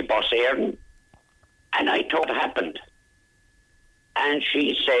 must be Boss Aaron, and I told what happened. And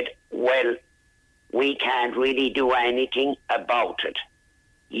she said, well, we can't really do anything about it.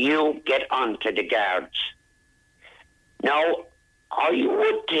 You get on to the guards. Now, I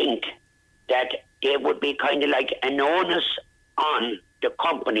would think that there would be kind of like an onus on the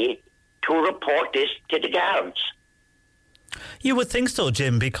company to report this to the guards. You would think so,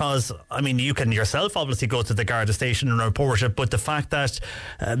 Jim, because, you can yourself obviously go to the Garda station and report it, but the fact that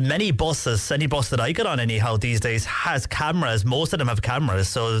any bus that I get on anyhow these days has cameras, most of them have cameras,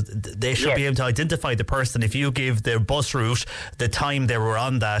 so they should be able to identify the person. If you give their bus route, the time they were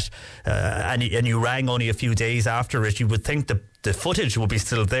on that, and you rang only a few days after it, you would think the footage would be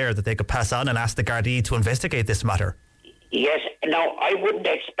still there that they could pass on and ask the Gardaí to investigate this matter. Yes, now I wouldn't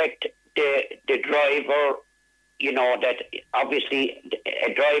expect the driver, that obviously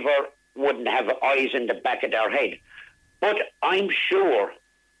a driver wouldn't have eyes in the back of their head. But I'm sure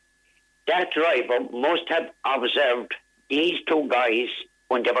that driver must have observed these two guys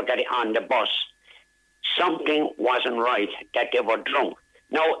when they were getting on the bus. Something wasn't right, that they were drunk.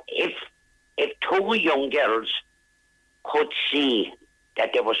 Now, if two young girls could see that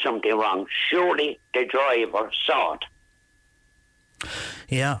there was something wrong, surely the driver saw it.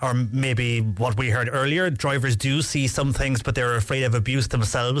 Yeah, or maybe what we heard earlier, drivers do see some things, but they're afraid of abuse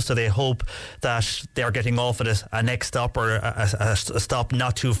themselves, so they hope that they're getting off at a next stop or a stop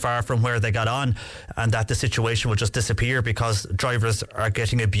not too far from where they got on, and that the situation will just disappear because drivers are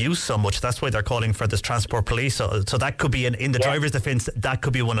getting abused so much. That's why they're calling for this transport police. So that could be, in the driver's defence, that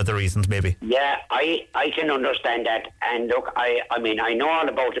could be one of the reasons, maybe. Yeah, I can understand that. And look, I know all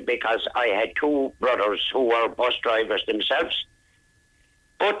about it because I had two brothers who were bus drivers themselves.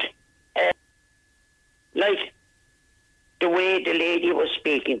 But, the way the lady was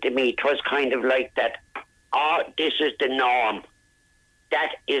speaking to me, it was kind of like that, this is the norm.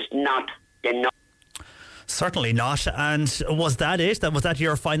 That is not the norm. Certainly not. And was that it? Was that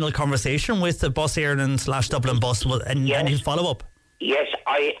your final conversation with the Bus Éireann / Dublin Bus? And any follow-up? Yes,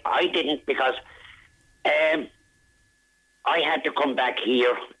 I didn't because I had to come back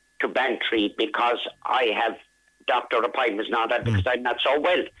here to Bantry because I have doctor appointments now that because I'm not so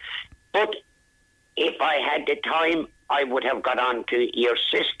well. But if I had the time, I would have got on to your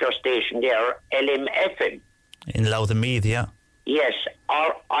sister station there, LMFM. In Louth and Meath, yeah. Yes,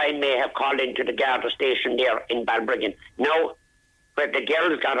 or I may have called into the Garda station there in Balbriggan. Now, where the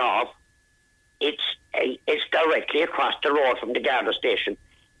girls got off, it's directly across the road from the Garda station.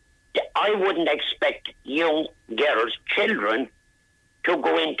 I wouldn't expect young girls, children, to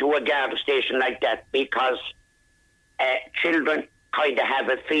go into a Garda station like that because children kind of have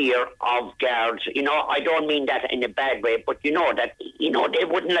a fear of guards. I don't mean that in a bad way, but that, they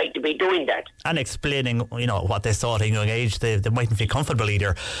wouldn't like to be doing that. And explaining, what they saw at a young age, they mightn't feel comfortable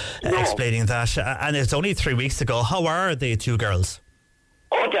either explaining that. And it's only 3 weeks ago. How are the two girls?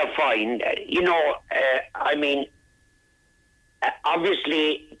 Oh, they're fine.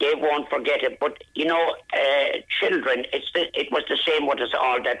 Obviously they won't forget it, but, children, it was the same with us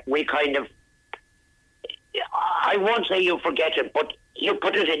all, that we kind of, I won't say you forget it, but you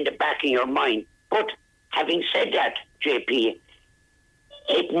put it in the back of your mind. But having said that, JP,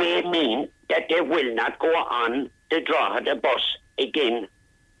 it may mean that they will not go on the Drogheda bus again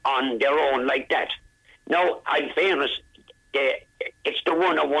on their own like that. Now, in fairness, it's the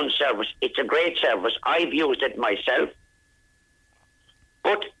 101 service. It's a great service. I've used it myself.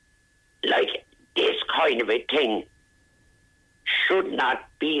 But, like, this kind of a thing should not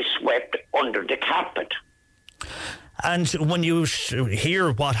be swept under the carpet. And when you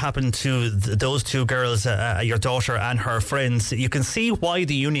hear what happened to those two girls, your daughter and her friends, you can see why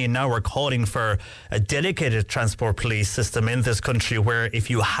the union now are calling for a dedicated transport police system in this country, where if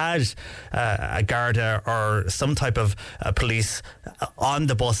you had a Garda or some type of police on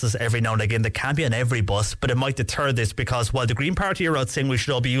the buses every now and again, they can't be on every bus, but it might deter this, because while the Green Party are out saying we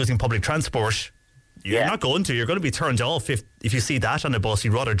should all be using public transport, you're not going to. You're going to be turned off if you see that on a bus.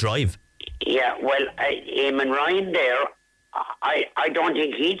 You'd rather drive. Yeah, well, Eamon Ryan there, I don't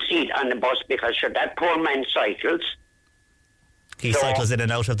think he'd see it on the bus, because sure, that poor man cycles. He cycles in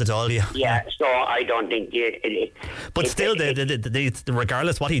and out of the Dáil, Yeah, so I don't think... But still,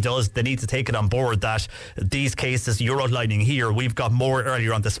 regardless what he does, they need to take it on board that these cases you're outlining here, we've got more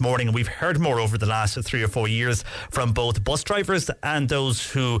earlier on this morning, and we've heard more over the last 3 or 4 years from both bus drivers and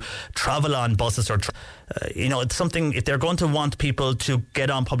those who travel on buses or... it's something, if they're going to want people to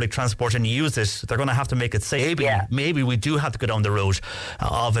get on public transport and use it, they're going to have to make it safe. Maybe we do have to go down the road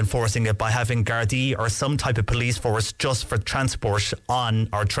of enforcing it by having Gardaí or some type of police force just for transport on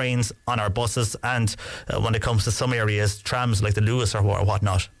our trains, on our buses, and when it comes to some areas, trams like the Lewis or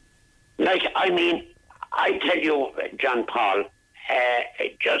whatnot. I tell you, John Paul,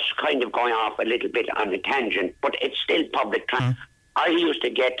 just kind of going off a little bit on a tangent, but it's still public transport. I used to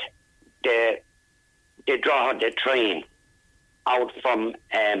get they draw the train out from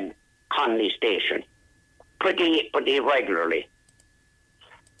Connolly Station pretty regularly.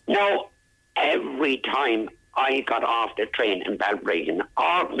 Now, every time I got off the train in Balbriggan,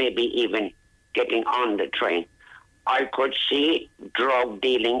 or maybe even getting on the train, I could see drug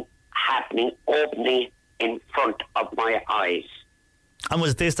dealing happening openly in front of my eyes. And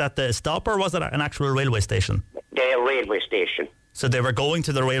was this at the stop, or was it an actual railway station? The railway station. So they were going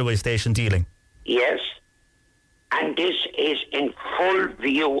to the railway station dealing? Yes. And this is in full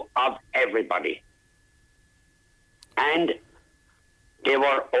view of everybody. And there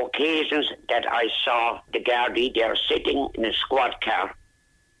were occasions that I saw the Gardaí there sitting in a squad car.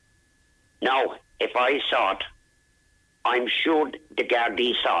 Now, if I saw it, I'm sure the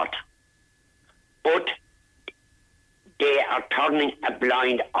Gardaí saw it. But they are turning a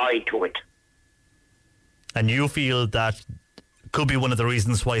blind eye to it. And you feel that could be one of the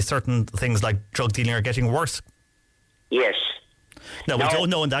reasons why certain things like drug dealing are getting worse? Yes. Now, we don't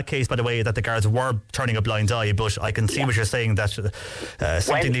know in that case, by the way, that the guards were turning a blind eye, but I can see what you're saying, that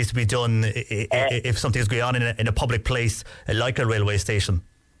something needs to be done if something's going on in a public place like a railway station.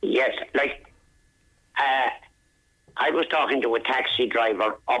 Yes, I was talking to a taxi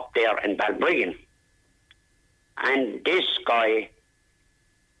driver up there in Balbriggan, and this guy,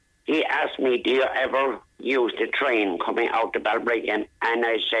 he asked me, do you ever use the train coming out to Balbriggan? And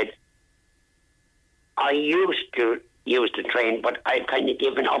I said, I used to use the train, but I've kind of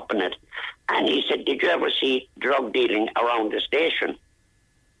given up on it. And he said, did you ever see drug dealing around the station?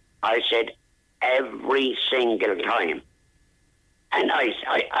 I said, every single time. And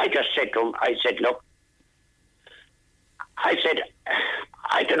I just said to him, I said, look,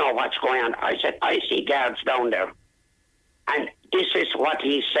 I don't know what's going on. I said, I see guards down there. And this is what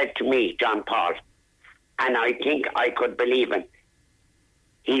he said to me, John Paul. And I think I could believe him.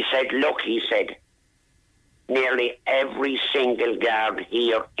 He said, look, he said, nearly every single guard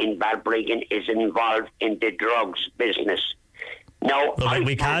here in Balbriggan is involved in the drugs business. No,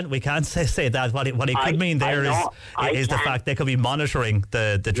 we can't say that. What he could mean there is the fact they could be monitoring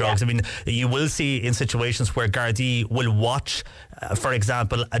the drugs. Yeah. I mean, you will see in situations where Gardaí will watch, for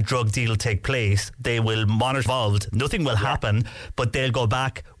example, a drug deal take place. They will monitor involved. Nothing will happen, but they'll go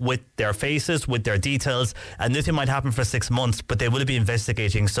back with their faces, with their details, and nothing might happen for 6 months, but they will be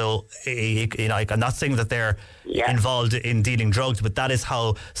investigating. So, I'm not saying that they're involved in dealing drugs, but that is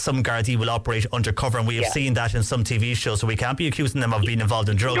how some Gardaí will operate undercover, and we have seen that in some TV shows. So we can't be accusing them of being involved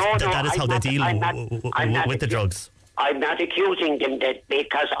in drugs. That is how they deal with the drugs. I'm not accusing them that,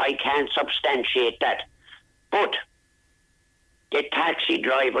 because I can't substantiate that. But the taxi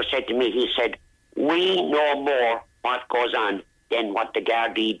driver said to me, he said, we know more what goes on than what the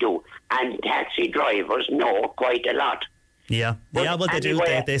Gardaí do. And taxi drivers know quite a lot. Yeah, well, they do.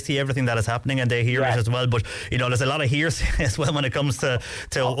 They see everything that is happening and they hear it as well. But, there's a lot of hearsay as well when it comes to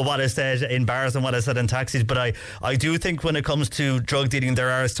what is said in bars and what is said in taxis. But I do think when it comes to drug dealing, there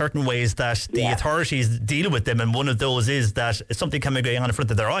are certain ways that the authorities deal with them. And one of those is that something can be going on in front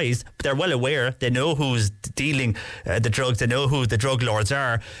of their eyes, but they're well aware. They know who's dealing the drugs. They know who the drug lords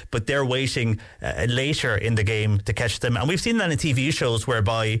are, but they're waiting later in the game to catch them. And we've seen that in TV shows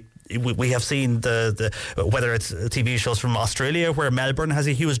whereby we have seen the whether it's TV shows from Australia where Melbourne has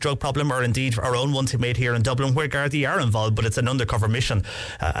a huge drug problem, or indeed our own ones made here in Dublin where Gardaí are involved, but it's an undercover mission,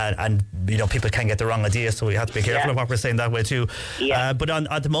 and people can get the wrong idea, so we have to be careful of what we're saying that way too. But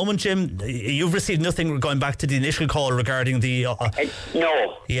at the moment, Jim, you've received nothing going back to the initial call regarding the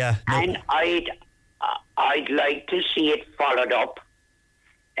no. And I'd like to see it followed up.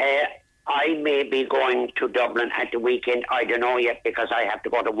 I may be going to Dublin at the weekend. I don't know yet because I have to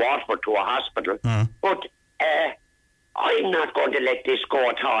go to Waterford to a hospital. But I'm not going to let this go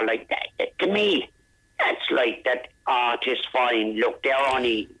at all. Like that. To me, that's like that. It's fine. Look, they're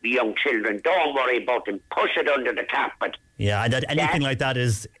only young children. Don't worry about them. Push it under the carpet. Yeah, and that anything like that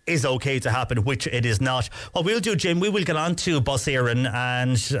is okay to happen, which it is not. What we'll do, Jim, we will get on to Bus Éireann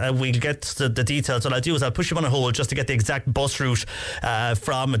and we'll get the details. What I'll do is I'll push you on a hold just to get the exact bus route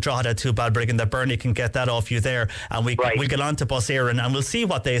from Drogheda to Balbriggan, that Bernie can get that off you there. And we'll get on to Bus Éireann and we'll see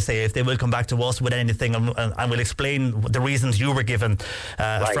what they say, if they will come back to us with anything, and we'll explain the reasons you were given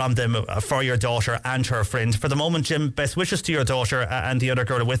from them for your daughter and her friend. For the moment, Jim, best wishes to your daughter and the other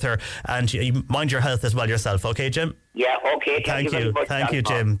girl with her, and you mind your health as well yourself, okay, Jim? Yeah, okay. Thank you, thank you,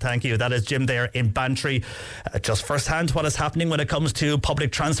 Jim. Thank you. That is Jim there in Bantry. Just firsthand what is happening when it comes to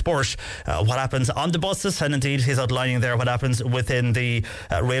public transport, what happens on the buses, and indeed he's outlining there what happens within the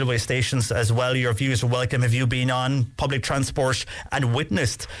railway stations as well. Your views are welcome. Have you been on public transport and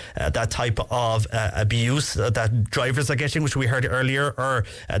witnessed that type of abuse that drivers are getting, which we heard earlier, or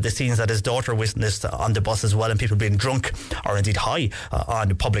the scenes that his daughter witnessed on the bus as well, and people being drunk or indeed high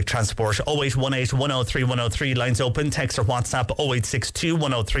on public transport? 0818 103 103, lines open. Text or WhatsApp 0862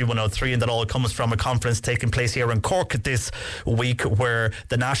 103 103, and that all comes from a conference taking place here in Cork this week, where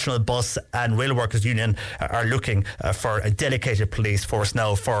the National Bus and Rail Workers Union are looking for a dedicated police force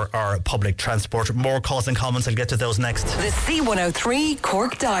now for our public transport. More calls and comments, I'll get to those next. The C103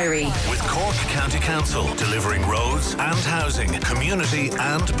 Cork Diary. With Cork County Council delivering roads and housing, community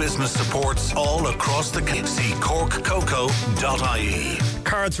and business supports all across the country. See corkcoco.ie.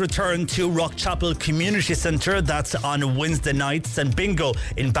 Cards return to Rockchapel Community Centre. That's on Wednesday nights, and bingo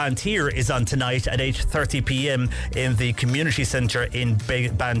in Bantir is on tonight at 8:30 p.m. in the Community Centre in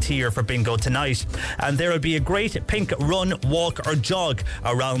Bantir for bingo tonight. And there will be a great pink run, walk or jog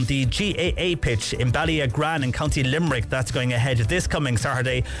around the GAA pitch in Ballyagrán in County Limerick. That's going ahead this coming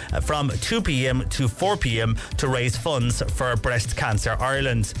Saturday from 2 p.m. to 4 p.m. to raise funds for Breast Cancer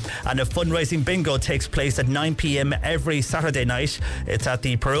Ireland. And a fundraising bingo takes place at 9 p.m. every Saturday night. It's at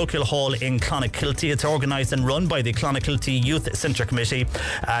the Parochial Hall in Clonakilty. It's organised and run by the Clonakilty Youth Centre Committee,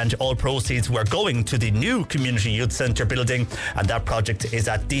 and all proceeds were going to the new Community Youth Centre building, and that project is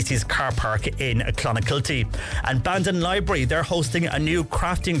at DC's Car Park in Clonakilty. And Bandon Library, they're hosting a new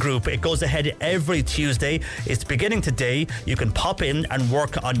crafting group. It goes ahead every Tuesday. It's beginning today. You can pop in and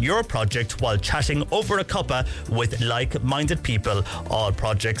work on your project while chatting over a cuppa with like-minded people. All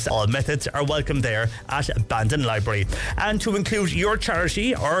projects, all methods are welcome there at Bandon Library. And to include your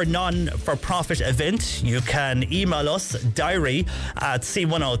charity or non-for-profit event, you can email us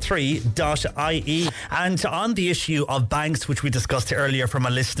diary@c103.ie. And on the issue of banks, which we discussed earlier from a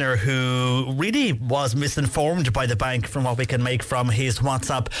listener who really was misinformed by the bank from what we can make from his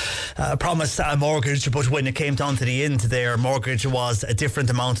WhatsApp, promised a mortgage, but when it came down to the end, their mortgage was a different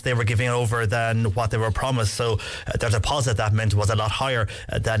amount they were giving over than what they were promised. So their deposit, that meant, was a lot higher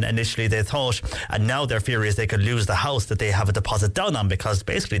than initially they thought. And now their fear is they could lose the house that they have a deposit down on, because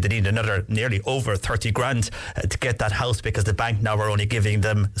basically they need another nearly over 30 grand to get that house, because the bank now are only giving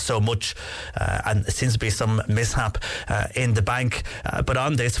them so much, and it seems to be some mishap in the bank. But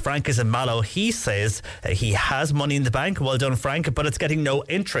on this, Frank is in Mallow. He says he has money in the bank. Well done, Frank, but it's getting no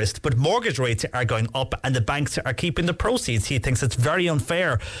interest. But mortgage rates are going up and the banks are keeping the proceeds. He thinks it's very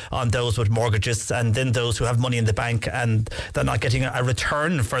unfair on those with mortgages, and then those who have money in the bank and they're not getting a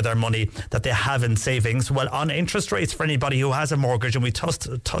return for their money that they have in savings. Well, on interest rates for anybody who has a mortgage, and we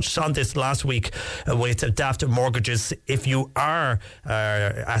touched on this last week with Daft Mortgages, if you are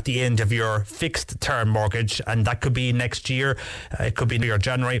at the end of your fixed term mortgage, and that could be next year, it could be your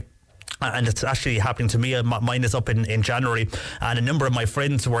January, And it's actually happening to me. Mine is up in January, and a number of my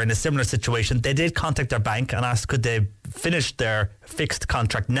friends were in a similar situation. They did contact their bank and ask could they finish their fixed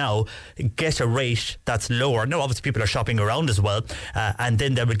contract now, get a rate that's lower. Now, obviously, people are shopping around as well, and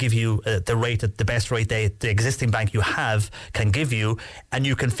then they would give you the rate, the best rate the existing bank you have can give you, and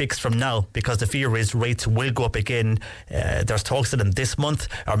you can fix from now, because the fear is rates will go up again. There's talks of them this month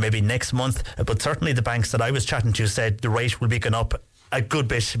or maybe next month, but certainly the banks that I was chatting to said the rate will be going up a good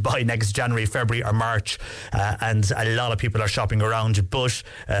bit by next January, February or March, and a lot of people are shopping around. But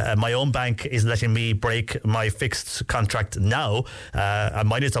my own bank is letting me break my fixed contract now, and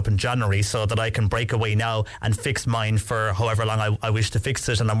mine is up in January, so that I can break away now and fix mine for however long I wish to fix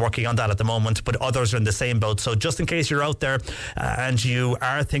it, and I'm working on that at the moment. But others are in the same boat. So just in case you're out there and you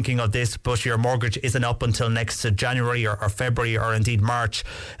are thinking of this, but your mortgage isn't up until next January or February or indeed March,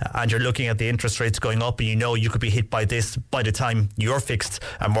 and you're looking at the interest rates going up, and you know you could be hit by this by the time your fixed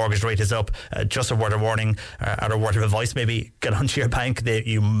mortgage rate is up, just a word of warning or a word of advice, maybe get onto your bank.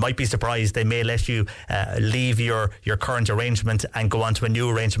 You might be surprised, they may let you leave your current arrangement and go on to a new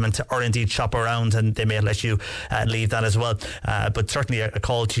arrangement, or indeed shop around, and they may let you leave that as well. But certainly a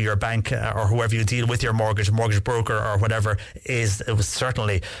call to your bank or whoever you deal with, your mortgage broker or whatever, it was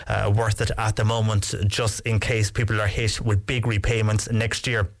certainly worth it at the moment, just in case people are hit with big repayments next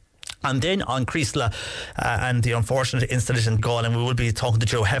year. And then on Creasla and the unfortunate incident in Galway, and we will be talking to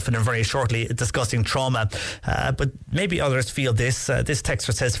Joe Heffernan very shortly discussing trauma. But maybe others feel this. This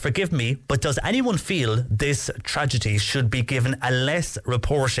texter says, forgive me, but does anyone feel this tragedy should be given a less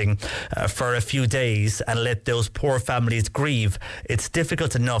reporting for a few days and let those poor families grieve? It's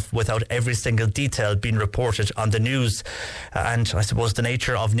difficult enough without every single detail being reported on the news. And I suppose the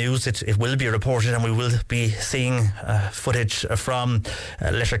nature of news, it will be reported, and we will be seeing footage from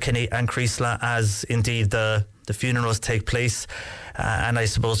Letterkenny and Creasla as indeed the funerals take place. And I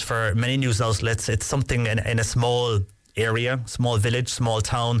suppose for many news outlets, it's something in a small area, small village, small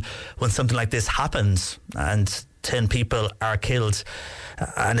town, when something like this happens and 10 people are killed,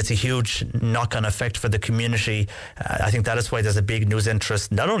 and it's a huge knock-on effect for the community. I think that is why there's a big news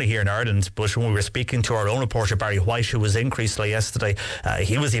interest, not only here in Ireland, but when we were speaking to our own reporter Barry White, who was in Creasla yesterday,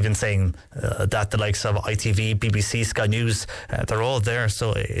 he was even saying that the likes of ITV, BBC, Sky News, they're all there.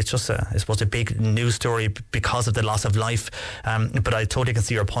 So it's just I suppose a big news story because of the loss of life. But I totally can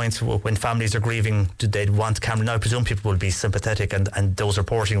see your points. When families are grieving, do they want camera? Now I presume people will be sympathetic, and those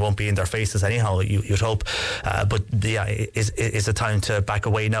reporting won't be in their faces anyhow, you'd hope. But yeah, is a time to back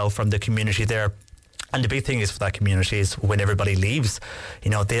away now from the community there. And the big thing is for that community is when everybody leaves,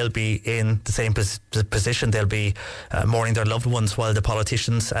 they'll be in the same position. They'll be mourning their loved ones while the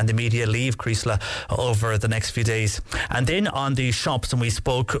politicians and the media leave Creasla over the next few days. And then on the shops, and we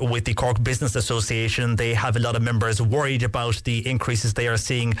spoke with the Cork Business Association, they have a lot of members worried about the increases they are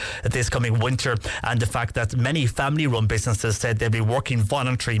seeing this coming winter, and the fact that many family-run businesses said they'll be working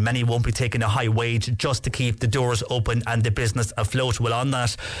voluntary. Many won't be taking a high wage just to keep the doors open and the business afloat. Well, on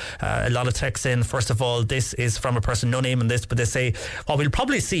that, a lot of texts in. First of all, this is from a person, no name in this, but they say what we'll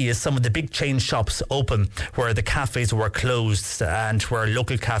probably see is some of the big chain shops open where the cafes were closed and where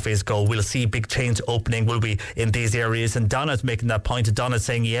local cafes go. We'll see big chains opening, will be in these areas. And Donna's making that point. Donna's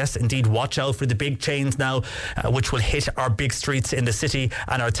saying, yes, indeed, watch out for the big chains now, which will hit our big streets in the city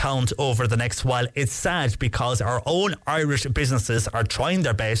and our towns over the next while. It's sad because our own Irish businesses are trying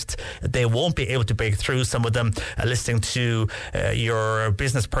their best. They won't be able to break through. Some of them, listening to your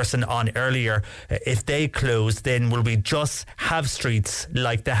business person on earlier, if they close, then will we just have streets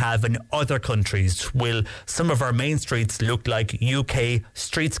like they have in other countries? Will some of our main streets look like UK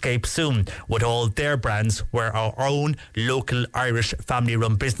streetscape soon, with all their brands where our own local Irish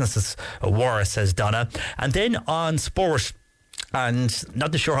family-run businesses were, says Donna. And then on sport, and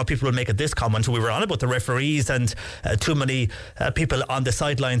not too sure how people will make it this comment. We were on about the referees and too many people on the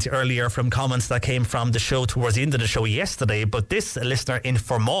sidelines earlier from comments that came from the show towards the end of the show yesterday. But this listener in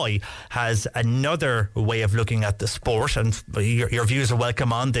Fermoy has another way of looking at the sport, and your views are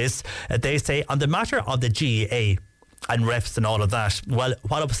welcome on this. They say, on the matter of the GAA and refs and all of that, well,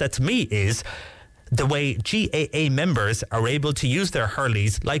 what upsets me is the way GAA members are able to use their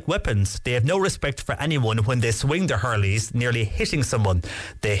hurleys like weapons. They have no respect for anyone when they swing their hurleys, nearly hitting someone.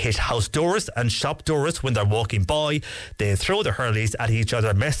 They hit house doors and shop doors when they're walking by. They throw their hurleys at each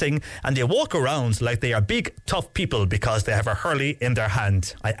other messing, and they walk around like they are big, tough people because they have a hurley in their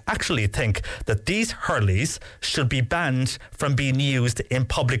hand. I actually think that these hurleys should be banned from being used in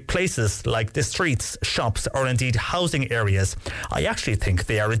public places like the streets, shops, or indeed housing areas. I actually think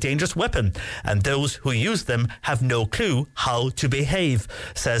they are a dangerous weapon, and those those who use them have no clue how to behave,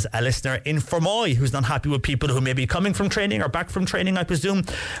 says a listener in Fermoy who's not happy with people who may be coming from training or back from training, I presume,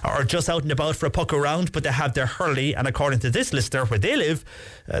 or just out and about for a puck around, but they have their hurley, and according to this listener, where they live,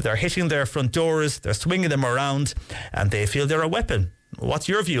 they're hitting their front doors, they're swinging them around, and they feel they're a weapon. What's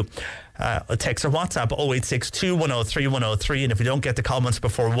your view? Text or WhatsApp 0862 103 103, and if you don't get the comments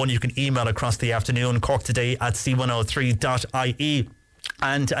before 1, you can email across the afternoon, corktoday@c103.ie.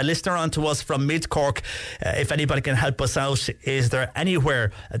 And a listener on to us from Mid Cork, if anybody can help us out, is there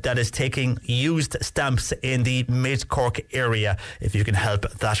anywhere that is taking used stamps in the Mid Cork area? If you can help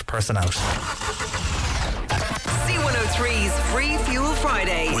that person out. C103's Free Fuel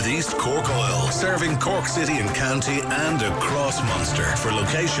Friday. With East Cork Oil, serving Cork City and County and across Munster. For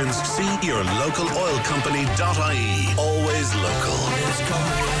locations, see your local oilcompany.ie. Always local.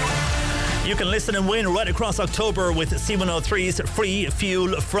 You can listen and win right across October with C103's Free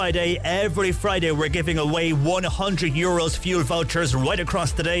Fuel Friday. Every Friday we're giving away €100 fuel vouchers right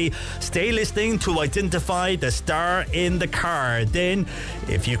across the day. Stay listening to identify the star in the car. Then,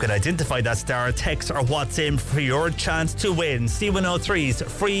 if you can identify that star, text or WhatsApp for your chance to win. C103's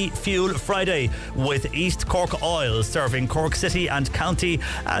Free Fuel Friday with East Cork Oil, serving Cork City and County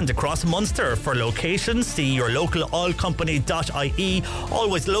and across Munster. For locations, see your local oilcompany.ie.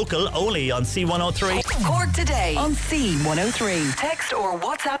 Always local, only on C103. Cork Today on C103. Text or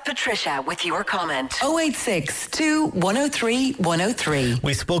WhatsApp Patricia with your comment. 0862 103 103.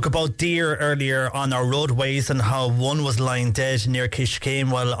 We spoke about deer earlier on our roadways and how one was lying dead near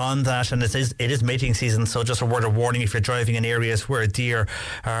Kishkane. Well, on that, and it is mating season, so just a word of warning if you're driving in areas where deer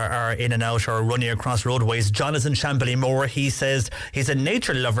are in and out or running across roadways. Jonathan Shambly-Moore, he says he's a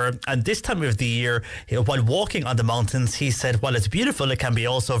nature lover, and this time of the year, while walking on the mountains, he said, while it's beautiful, it can be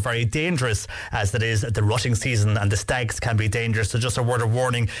also very dangerous, as it is the rutting season, and the stags can be dangerous. So just a word of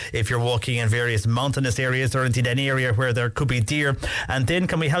warning if you're walking in various mountainous areas or indeed any area where there could be deer. And then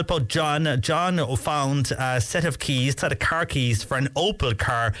can we help out John? John found a set of car keys for an Opel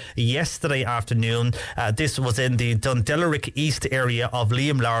car yesterday afternoon. This was in the Dundellerick East area of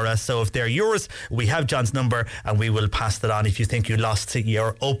Liam Lara. So if they're yours, we have John's number and we will pass that on if you think you lost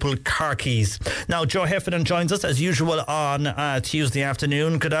your Opel car keys. Now, Joe Heffernan joins us as usual on Tuesday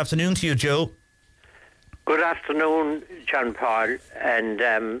afternoon. Good afternoon to you, Joe. Good afternoon, John Paul, and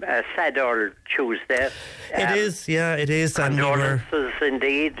a sad old Tuesday. It is, yeah, it is. Condolences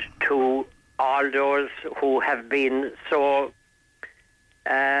indeed to all those who have been so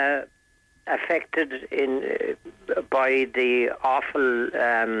affected by the awful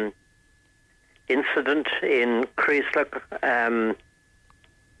incident in Creeslock.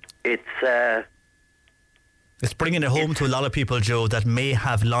 It's bringing it home to a lot of people, Joe, that may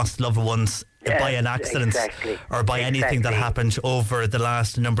have lost loved ones by an accident or by anything that happened over the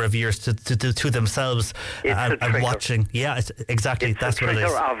last number of years to themselves and watching. Yeah, exactly. That's what it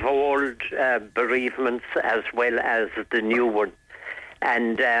is. Of old bereavements as well as the new one.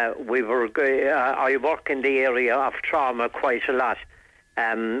 And I work in the area of trauma quite a lot.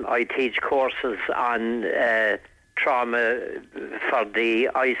 I teach courses on trauma for the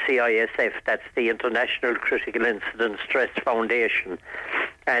ICISF, that's the International Critical Incident Stress Foundation.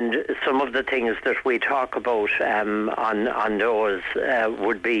 And some of the things that we talk about on those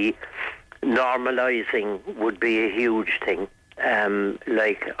would be normalising would be a huge thing.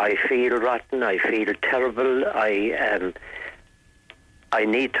 Like, I feel rotten, I feel terrible, I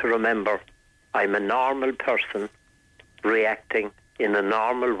need to remember I'm a normal person reacting in a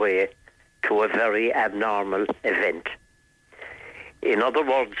normal way to a very abnormal event. In other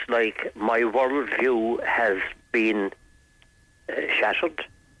words, like, my worldview has been shattered,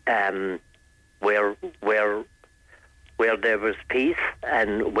 where there was peace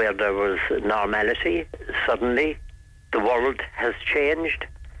and where there was normality. Suddenly, the world has changed,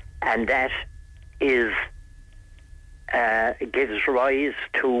 and that gives rise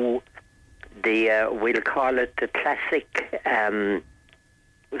to the we'll call it the classic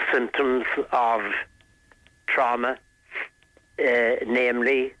symptoms of trauma,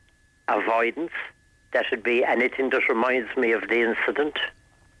 namely avoidance. That would be anything that reminds me of the incident,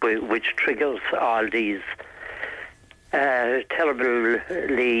 which triggers all these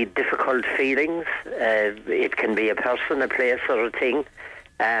terribly difficult feelings. It can be a person, a place, or a thing.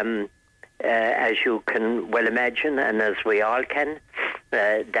 As you can well imagine, and as we all can,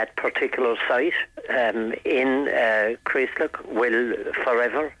 that particular site in Creeslock will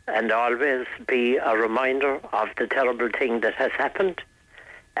forever and always be a reminder of the terrible thing that has happened.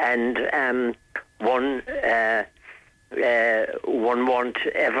 And one won't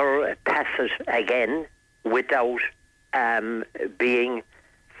ever pass it again without being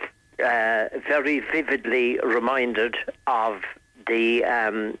very vividly reminded of the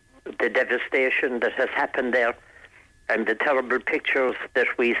devastation that has happened there, and the terrible pictures that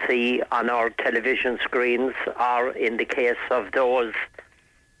we see on our television screens are in the case of those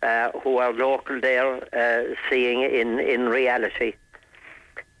who are local there, seeing in reality.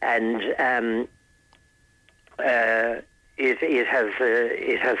 And it has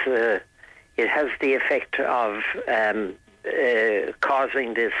the effect of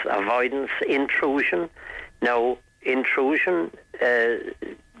causing this avoidance, intrusion. Now, intrusion,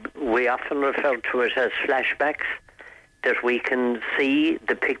 we often refer to it as flashbacks, that we can see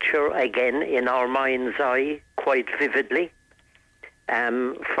the picture again in our mind's eye quite vividly.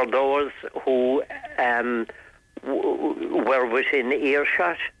 For those who were within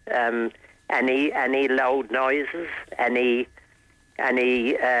earshot, any loud noises, any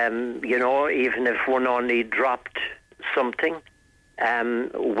even if one only dropped something,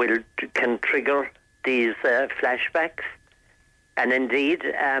 can trigger these flashbacks. And indeed,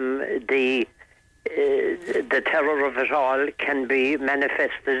 the terror of it all can be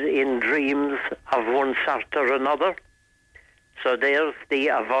manifested in dreams of one sort or another. So there's the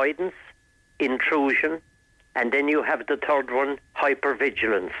avoidance, intrusion, and then you have the third one,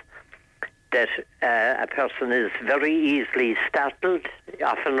 hypervigilance, that a person is very easily startled,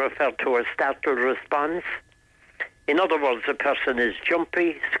 often referred to as startled response. In other words, a person is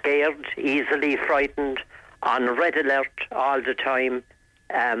jumpy, scared, easily frightened, on red alert all the time,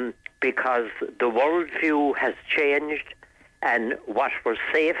 because the worldview has changed, and what was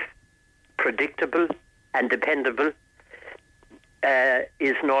safe, predictable, and dependable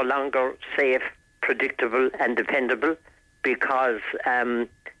is no longer safe, predictable, and dependable, because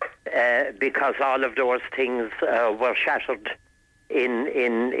all of those things were shattered in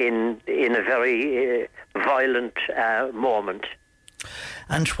a very violent moment.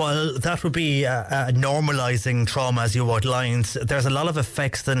 And while that would be normalising trauma, as you outlined, there's a lot of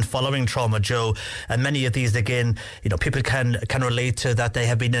effects then following trauma, Joe. And many of these, again, people can relate to that they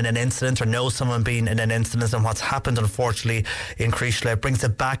have been in an incident or know someone being in an incident, and what's happened, unfortunately, in Creeshla brings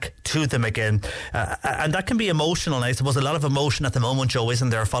it back to them again. And that can be emotional. And I suppose a lot of emotion at the moment, Joe, isn't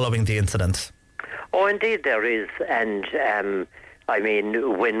there, following the incident? Oh, indeed there is. And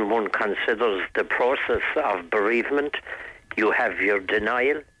when one considers the process of bereavement, you have your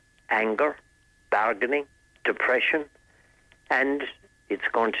denial, anger, bargaining, depression, and it's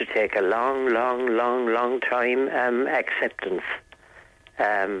going to take a long time acceptance.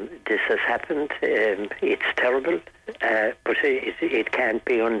 This has happened. It's terrible, but it can't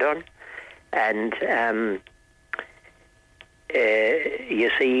be undone. And you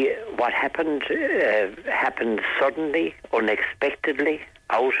see, what happened suddenly, unexpectedly,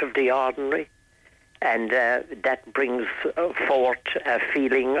 out of the ordinary. And that brings forth a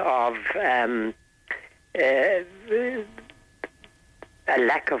feeling of a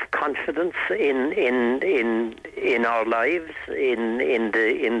lack of confidence in our lives, in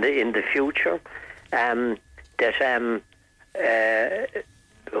the future.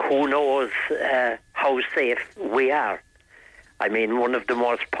 Who knows how safe we are? I mean, one of the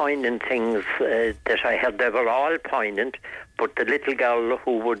most poignant things that I heard, they were all poignant, but the little girl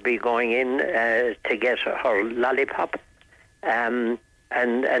who would be going in to get her lollipop, and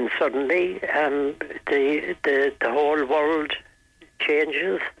suddenly the whole world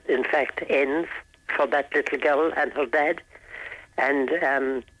changes, in fact ends for that little girl and her dad. And,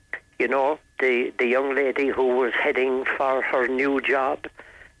 the young lady who was heading for her new job,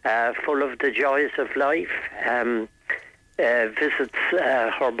 full of the joys of life, visits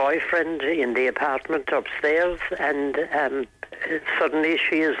her boyfriend in the apartment upstairs, and suddenly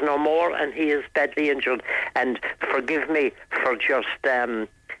she is no more and he is badly injured. And forgive me for just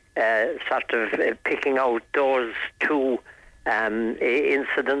sort of picking out those two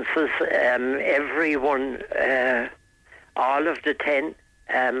incidences. Everyone, all of the 10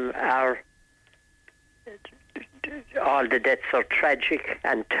 are, all the deaths are tragic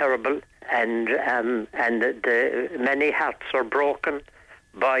and terrible. And the many hearts are broken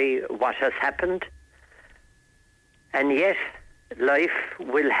by what has happened. And yet, life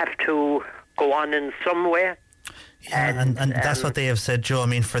will have to go on in some way. Yeah, and that's what they have said, Joe. I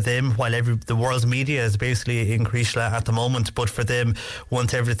mean, for them, while the world's media is basically in Creeshla at the moment, but for them,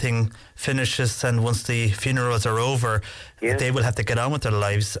 once everything finishes and once the funerals are over, they will have to get on with their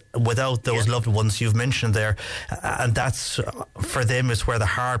lives without those loved ones you've mentioned there. And that's, for them, is where the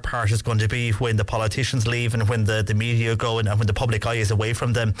hard part is going to be, when the politicians leave and when the media go and when the public eye is away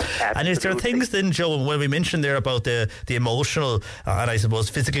from them. Absolutely. And is there things then, Joe, when we mentioned there about the emotional, and I suppose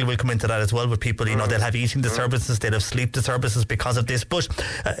physically we'll come into that as well with people, they'll have eating disturbances, they'll they'll have sleep disturbances because of this. But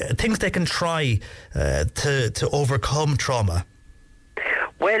things they can try to overcome trauma.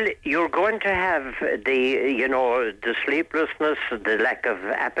 Well, you're going to have the sleeplessness, the lack of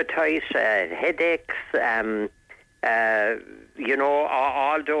appetite, headaches,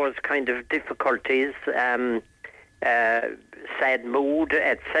 all those kind of difficulties, sad mood,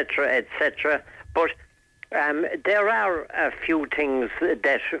 etc., etc. But there are a few things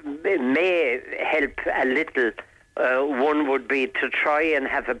that may help a little. One would be to try and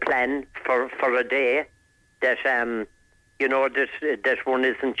have a plan for a day that that one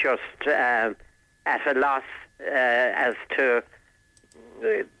isn't just at a loss as to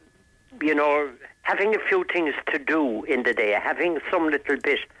having a few things to do in the day, having some little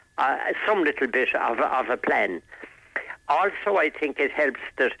bit of a plan. Also, I think it helps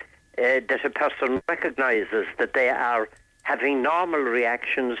that a person recognises that they are having normal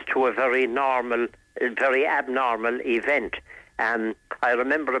reactions to a very abnormal event. I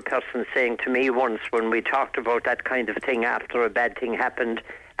remember a person saying to me once when we talked about that kind of thing after a bad thing happened,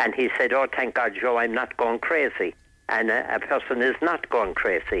 and he said, "Oh, thank God, Joe, I'm not going crazy." And a person is not going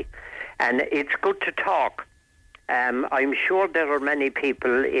crazy. And it's good to talk. I'm sure there are many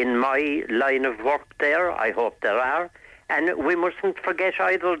people in my line of work there. I hope there are. And we mustn't forget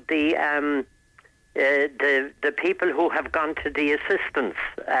either the people who have gone to the assistance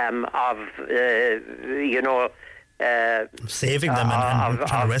of saving them and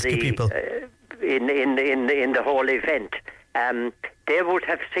trying to rescue people in the whole event. They would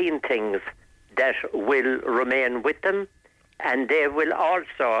have seen things that will remain with them, and they will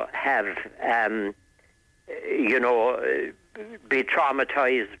also have be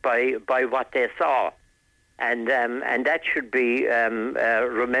traumatized by what they saw, and that should be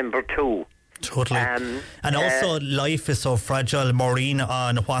remembered too. Totally. And also, life is so fragile. Maureen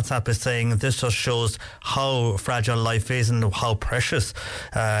on WhatsApp is saying this just shows how fragile life is and how precious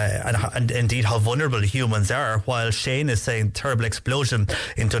and indeed how vulnerable humans are. While Shane is saying terrible explosion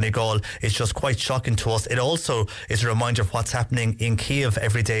in Donegal is just quite shocking to us. It also is a reminder of what's happening in Kiev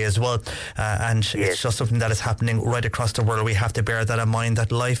every day as well. It's just something that is happening right across the world. We have to bear that in mind,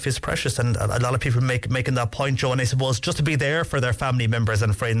 that life is precious. And a lot of people making that point, Joe, and I suppose just to be there for their family members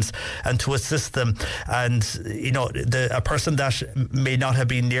and friends and to assist them. And a person that may not have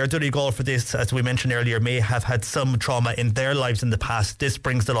been near Donegal for this, as we mentioned earlier, may have had some trauma in their lives in the past. This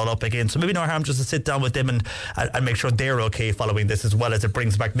brings it all up again, so maybe no harm just to sit down with them and make sure they're okay following this, as well as it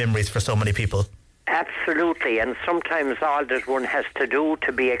brings back memories for so many people. Absolutely, and sometimes all that one has to do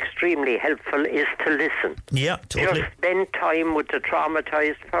to be extremely helpful is to listen. Yeah, totally. Just spend time with the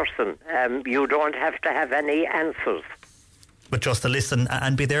traumatized person. You don't have to have any answers, but just to listen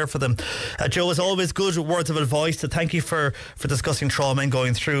and be there for them. Joe, as always, good words of advice. So thank you for discussing trauma and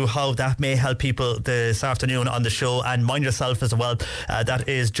going through how that may help people this afternoon on the show. And mind yourself as well. That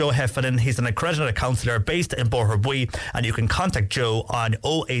is Joe Heffernan. He's an accredited counsellor based in Boherbue, and you can contact Joe on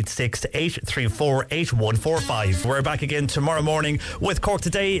 086 834 8145. We're back again tomorrow morning with Cork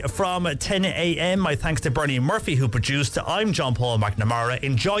Today from 10 a.m. My thanks to Bernie Murphy who produced. I'm John Paul McNamara.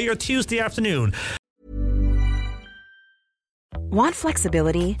 Enjoy your Tuesday afternoon. Want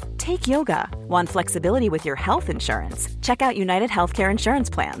flexibility? Take yoga. Want flexibility with your health insurance? Check out United Healthcare Insurance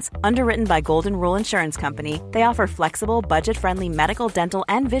Plans. Underwritten by Golden Rule Insurance Company, they offer flexible, budget-friendly medical, dental,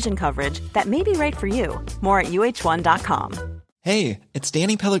 and vision coverage that may be right for you. More at UH1.com. Hey, it's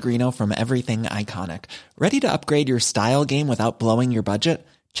Danny Pellegrino from Everything Iconic. Ready to upgrade your style game without blowing your budget?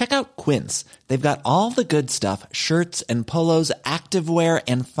 Check out Quince. They've got all the good stuff, shirts and polos, activewear,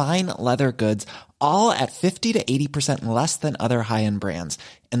 and fine leather goods, all at 50 to 80% less than other high-end brands.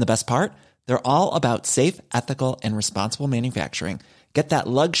 And the best part? They're all about safe, ethical, and responsible manufacturing. Get that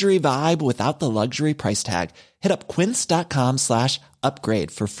luxury vibe without the luxury price tag. Hit up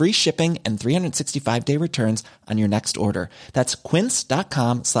quince.com/upgrade for free shipping and 365-day returns on your next order. That's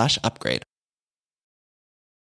quince.com/upgrade.